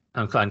 Yeah,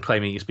 and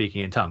claiming you're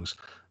speaking in tongues,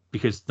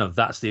 because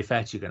that's the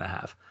effect you're going to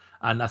have.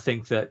 And I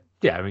think that,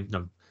 I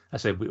mean, I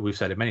say we've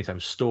said it many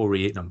times.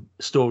 Story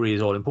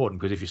is all important,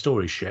 because if your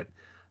story is shit,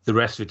 the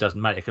rest of it doesn't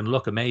matter. It can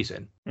look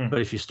amazing, but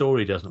if your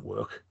story doesn't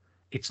work,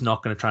 it's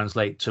not going to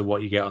translate to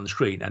what you get on the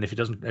screen. And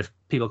if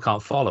people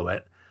can't follow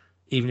it,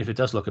 even if it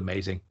does look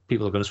amazing,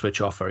 people are going to switch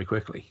off very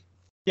quickly.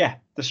 Yeah,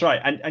 that's right.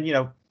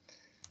 And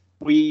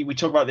we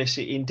talk about this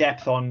in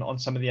depth on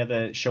some of the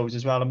other shows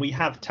as well, and we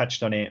have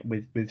touched on it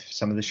with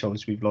some of the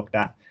shows we've looked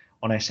at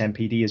on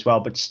SMPD as well.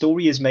 But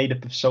story is made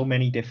up of so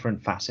many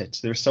different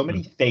facets. There are so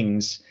many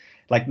things.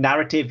 Like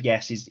narrative,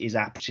 yes, is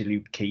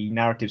absolute key.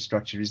 Narrative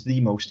structure is the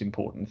most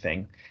important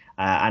thing,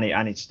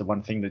 and it's the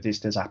one thing that this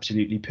does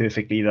absolutely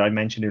perfectly, that I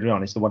mentioned earlier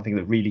on. It's the one thing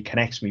that really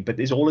connects me. But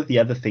there's all of the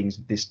other things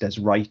that this does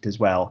right as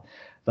well,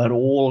 that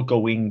all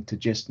go into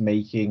just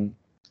making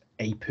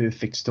a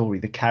perfect story.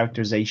 The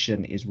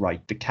characterization is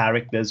right. The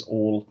characters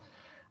all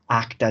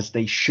act as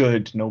they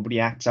should. Nobody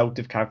acts out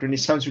of character. And it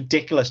sounds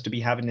ridiculous to be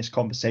having this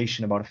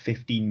conversation about a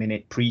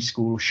 15-minute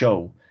preschool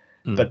show.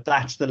 But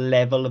that's the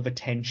level of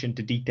attention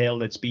to detail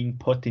that's been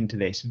put into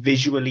this.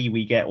 Visually,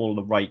 we get all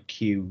the right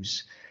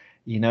cues.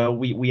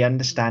 We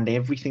understand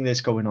everything that's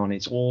going on.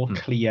 It's all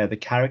clear. The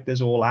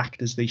characters all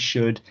act as they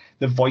should.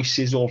 The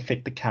voices all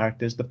fit the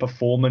characters. The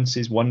performance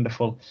is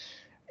wonderful.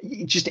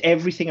 Just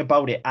everything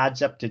about it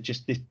adds up to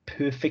just this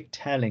perfect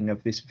telling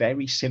of this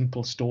very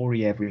simple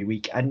story every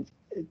week. And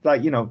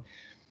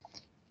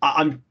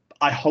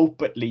I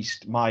hope at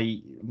least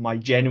my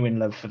genuine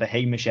love for the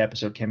Hamish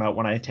episode came out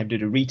when I attempted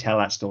to retell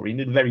that story, and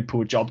did a very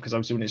poor job because I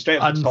was doing it straight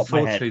off the top of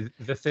my head.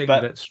 The thing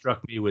that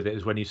struck me with it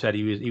is when you said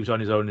he was on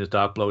his own in his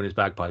dark blowing his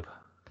bagpipe.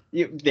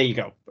 There you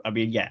go. I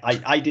mean, yeah,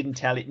 I didn't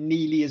tell it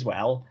nearly as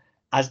well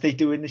as they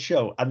do in the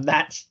show, and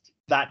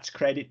that's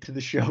credit to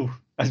the show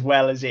as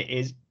well as it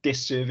is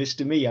disservice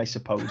to me, I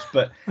suppose.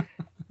 But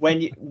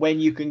when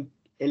you can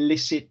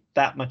elicit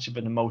that much of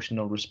an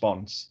emotional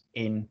response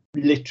in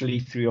literally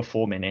 3 or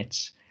 4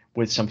 minutes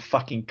with some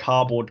fucking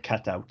cardboard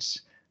cutouts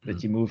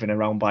that you're moving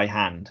around by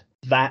hand,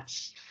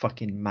 that's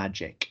fucking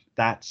magic.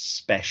 That's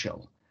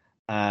special,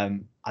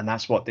 and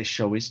that's what this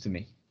show is to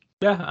me.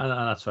 Yeah, and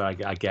that's why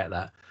I get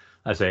that.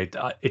 I say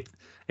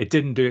it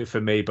didn't do it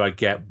for me, but I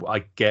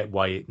get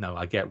why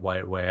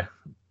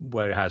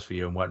where it has for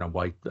you and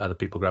why other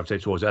people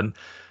gravitate towards it. And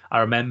I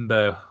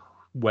remember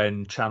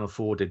when Channel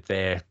 4 did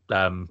their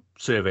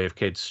survey of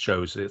kids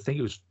shows, I think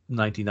it was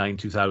 99,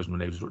 2000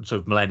 when it was sort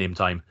of millennium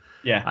time.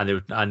 Yeah.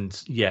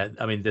 And yeah,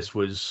 I mean, this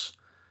was,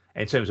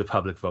 in terms of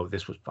public vote,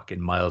 this was fucking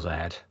miles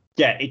ahead.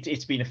 Yeah,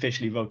 it's been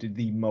officially voted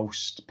the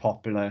most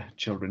popular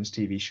children's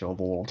TV show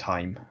of all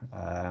time,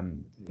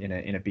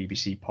 in a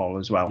BBC poll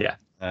as well. Yeah.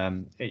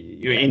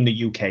 In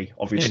the UK,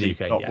 obviously,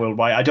 UK, not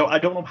worldwide. I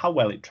don't know how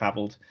well it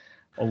travelled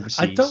overseas.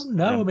 I don't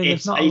know. I mean,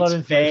 there's not a lot of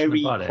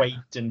information about it. It's very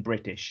quaint and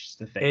British, is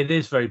the thing. It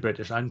is very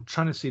British. I'm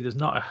trying to see. There's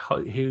not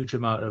a huge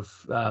amount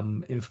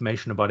of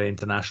information about it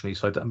internationally.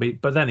 So,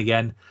 but then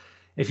again,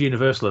 if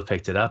Universal have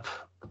picked it up,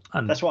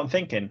 and that's what I'm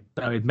thinking.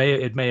 It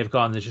may have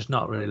gone. There's just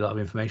not really a lot of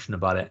information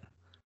about it.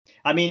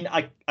 I mean,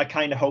 I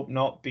kind of hope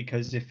not,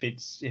 because if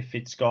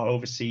it's got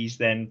overseas,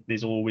 then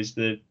there's always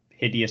the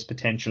hideous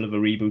potential of a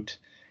reboot.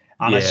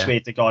 And I swear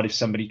to God, if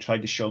somebody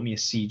tried to show me a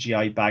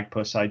CGI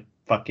Bagpuss, I'd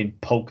fucking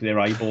poke their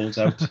eyeballs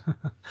out.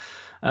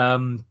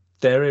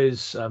 There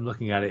is, I'm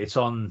looking at it, it's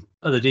on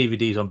the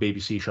DVDs on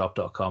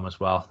bbcshop.com as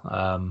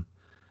well.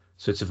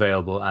 So it's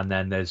available. And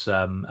then there's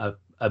a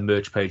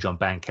merch page on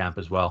Bandcamp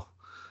as well.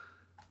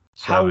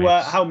 So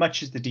how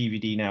much is the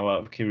DVD now,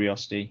 out of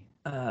curiosity?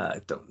 I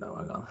don't know.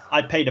 Hang on.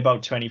 I paid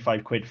about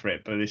 25 quid for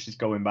it, but this is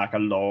going back a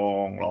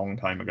long, long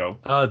time ago.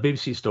 The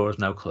BBC store is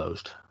now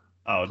closed.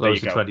 Oh, there you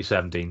go.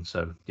 2017.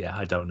 So yeah,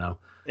 I don't know.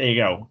 There you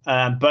go.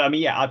 But I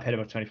mean, yeah, I paid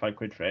about 25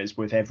 quid for it. It's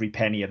worth every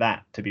penny of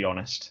that, to be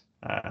honest.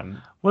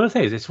 Well, the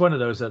thing is, it's one of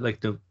those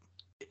that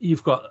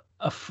you've got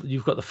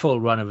the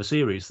full run of a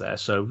series there,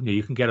 so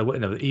you can get away.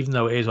 Even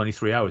though it is only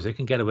 3 hours, they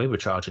can get away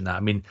with charging that. I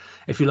mean,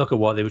 if you look at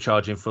what they were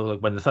charging for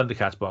when the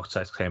Thundercats box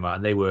sets came out,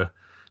 and they were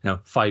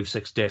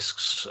 5-6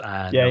 discs,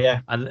 and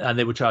and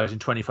they were charging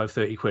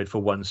 25-30 quid for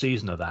one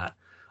season of that.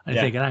 And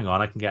you're thinking, hang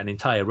on, I can get an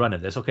entire run of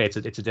this. Okay, it's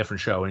a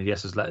different show, and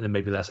yes, there's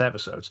maybe less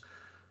episodes,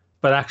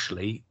 but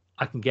actually,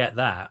 I can get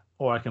that,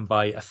 or I can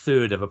buy a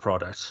third of a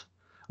product,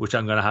 which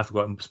I'm going to have to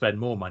go out and spend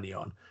more money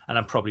on, and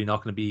I'm probably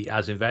not going to be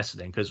as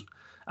invested in, because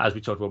as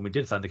we talked about when we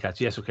did Thundercats,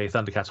 yes, okay,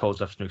 Thundercats holds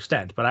up to an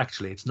extent, but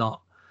actually, it's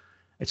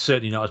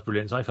certainly not as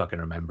brilliant as I fucking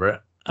remember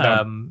it.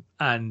 No.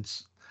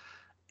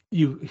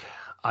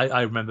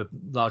 I remember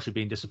largely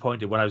being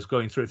disappointed when I was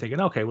going through it,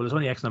 thinking, okay, well, there's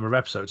only X number of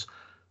episodes,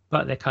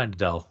 but they're kind of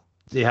dull.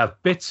 They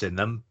have bits in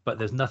them, but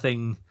there's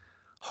nothing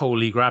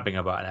wholly grabbing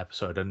about an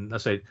episode. And I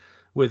say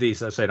with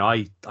these,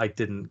 I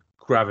didn't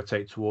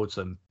gravitate towards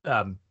them.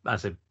 I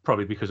said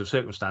probably because of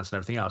circumstance and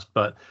everything else.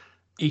 But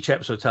each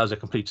episode tells a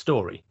complete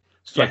story,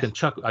 so yes.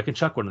 I can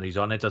chuck one of these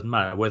on. It doesn't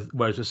matter.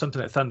 Whereas with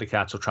something like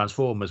Thundercats or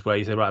Transformers, where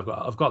you say, right,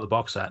 I've got the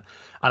box set,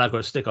 and I've got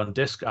to stick on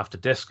disc after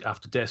disc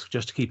after disc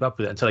just to keep up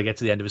with it until I get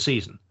to the end of a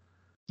season.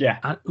 Yeah,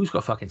 and who's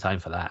got fucking time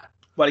for that?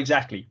 Well,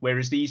 exactly.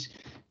 Whereas these,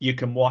 you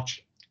can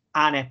watch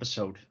an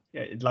episode.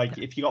 Like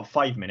if you got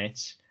 5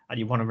 minutes and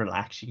you want to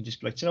relax, you can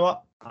just be like, do you know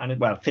what?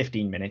 And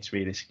 15 minutes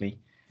realistically.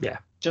 Yeah.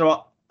 Do you know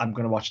what? I'm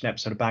going to watch an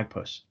episode of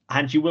Bagpuss,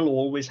 and you will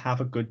always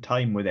have a good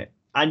time with it,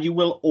 and you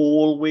will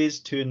always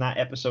turn that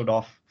episode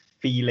off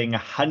feeling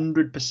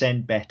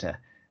 100% better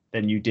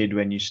than you did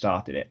when you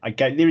started it.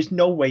 There is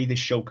no way this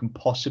show can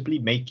possibly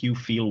make you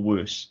feel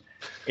worse.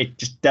 It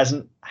just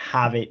doesn't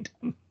have it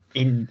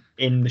in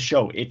the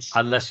show. It's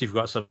unless you've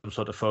got some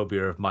sort of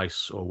phobia of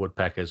mice or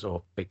woodpeckers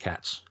or big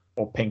cats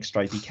or pink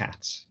stripy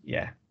cats.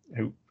 Yeah,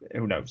 who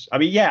knows? I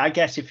mean, yeah, I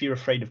guess if you're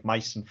afraid of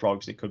mice and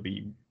frogs, it could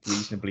be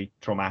reasonably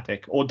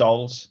traumatic, or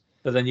dolls.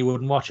 But then you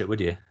wouldn't watch it, would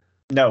you?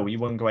 No, you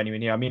wouldn't go anywhere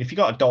near. I mean, if you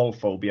got a doll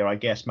phobia, I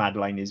guess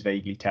Madeline is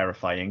vaguely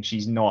terrifying.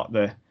 She's not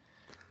the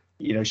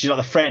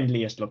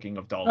friendliest looking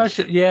of dolls.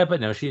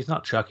 But no, she's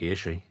not Chucky, is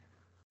she?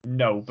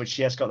 No, but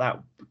she has got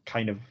that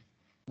kind of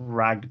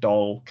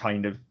ragdoll,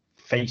 kind of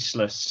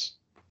faceless,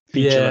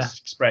 featureless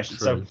expression.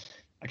 True. So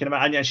I can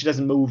imagine, and she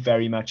doesn't move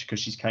very much because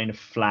she's kind of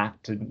flat,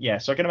 and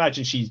so I can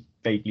imagine she's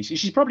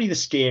probably the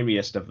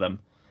scariest of them.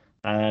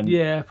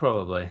 Yeah,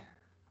 probably.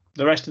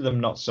 The rest of them,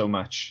 not so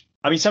much.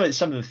 I mean, some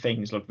of the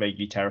things look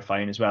vaguely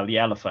terrifying as well. The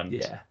elephant.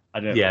 Yeah.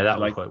 I don't know. Yeah, that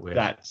was quite weird.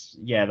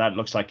 That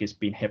looks like it's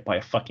been hit by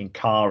a fucking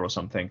car or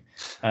something.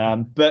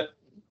 But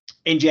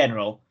in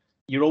general,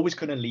 you're always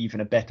going to leave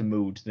in a better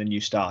mood than you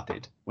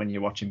started when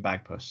you're watching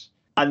Bagpuss.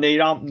 And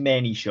there aren't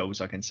many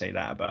shows I can say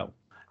that about.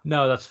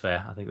 No, that's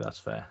fair. I think that's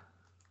fair.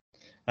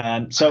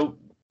 So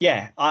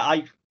yeah,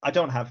 I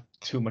don't have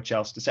too much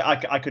else to say.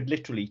 I could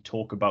literally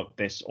talk about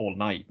this all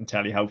night and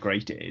tell you how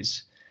great it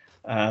is.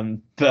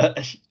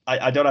 But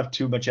I don't have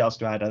too much else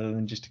to add other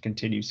than just to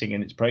continue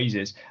singing its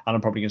praises. And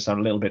I'm probably going to sound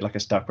a little bit like a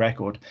stuck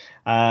record.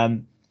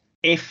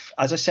 If,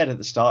 as I said at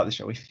the start of the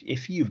show,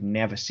 if you've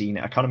never seen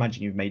it, I can't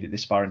imagine you've made it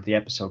this far into the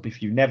episode, but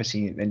if you've never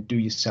seen it, then do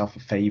yourself a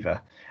favor.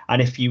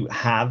 And if you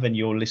have, and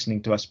you're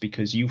listening to us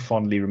because you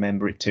fondly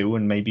remember it too,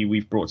 and maybe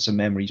we've brought some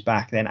memories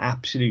back, then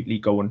absolutely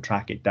go and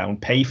track it down.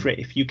 Pay for it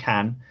if you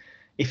can.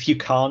 If you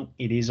can't,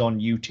 it is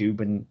on YouTube,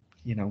 and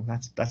you know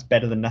that's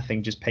better than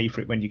nothing. Just pay for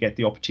it when you get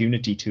the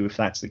opportunity to, if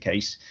that's the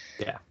case.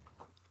 Yeah.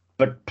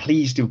 But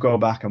please do go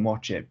back and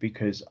watch it,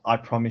 because I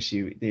promise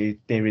you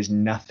there is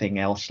nothing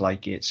else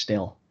like it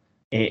still.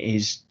 It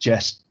is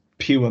just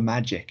pure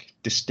magic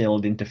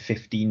distilled into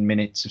 15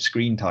 minutes of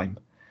screen time.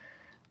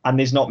 And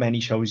there's not many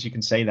shows you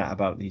can say that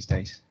about these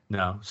days.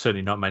 No,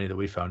 certainly not many that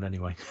we found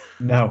anyway.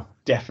 No,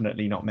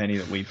 definitely not many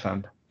that we've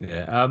found.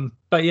 Yeah.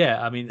 But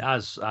yeah, I mean,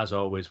 as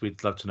always,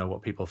 we'd love to know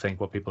what people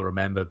think, what people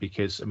remember,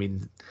 because I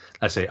mean,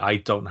 let's say I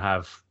don't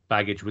have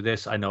baggage with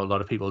this. I know a lot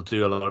of people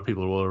do. A lot of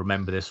people will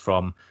remember this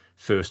from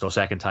first or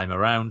second time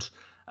around.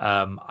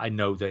 I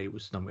know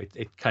that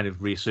it kind of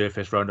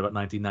resurfaced around about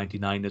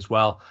 1999 as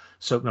well.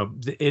 So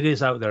it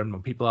is out there,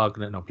 and people are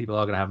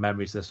gonna have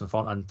memories of this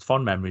and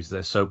fond memories of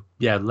this. So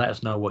yeah, let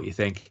us know what you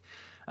think.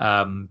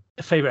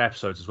 Favorite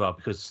episodes as well,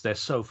 because they're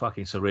so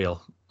fucking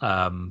surreal.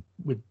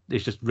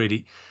 It's just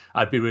really,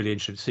 I'd be really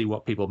interested to see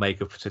what people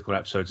make of particular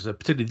episodes,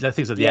 particularly the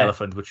things like the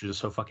elephant, which is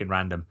so fucking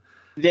random.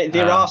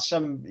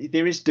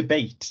 There is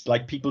debate.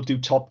 Like, people do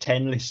top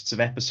 10 lists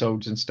of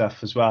episodes and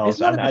stuff as well. It's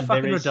not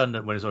fucking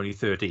redundant when it's only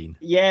 13.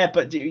 Yeah,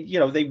 but you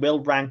know, they will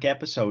rank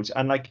episodes,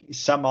 and like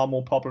some are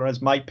more popular. As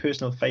my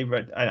personal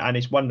favorite, and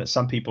it's one that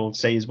some people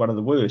say is one of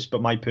the worst,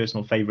 but my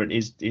personal favorite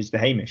is the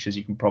Hamish, as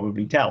you can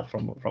probably tell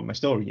from my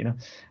story, you know.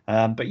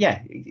 But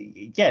yeah,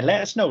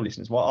 let us know,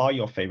 listeners. What are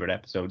your favorite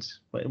episodes?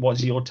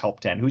 What's your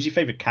top 10? Who's your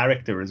favorite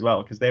character as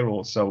well? Because they're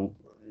all so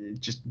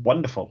just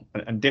wonderful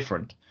and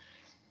different.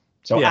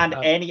 So yeah,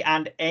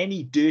 and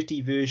any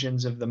dirty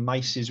versions of the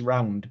Mice's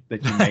Round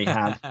that you may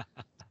have,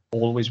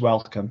 always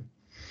welcome.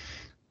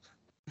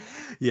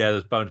 Yeah,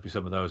 there's bound to be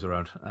some of those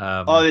around.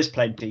 There's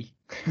plenty.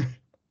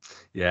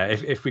 Yeah,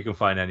 if we can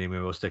find any,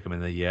 we will stick them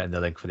in the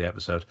link for the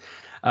episode.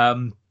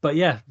 But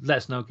yeah, let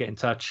us know. Get in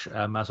touch,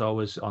 as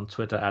always, on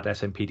Twitter at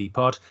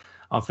SMPDPod,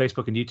 on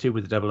Facebook and YouTube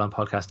with the Double M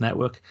Podcast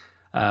Network.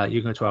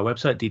 You can go to our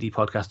website,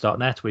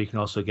 ddpodcast.net, where you can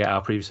also get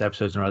our previous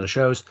episodes and our other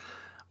shows.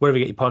 Wherever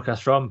you get your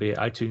podcast from, be it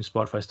iTunes,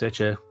 Spotify,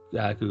 Stitcher,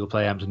 Google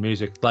Play, Amazon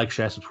Music. Like,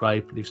 share,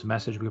 subscribe, leave us a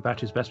message. We'll get back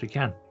to you as best we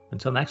can.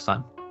 Until next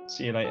time.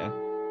 See you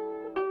later.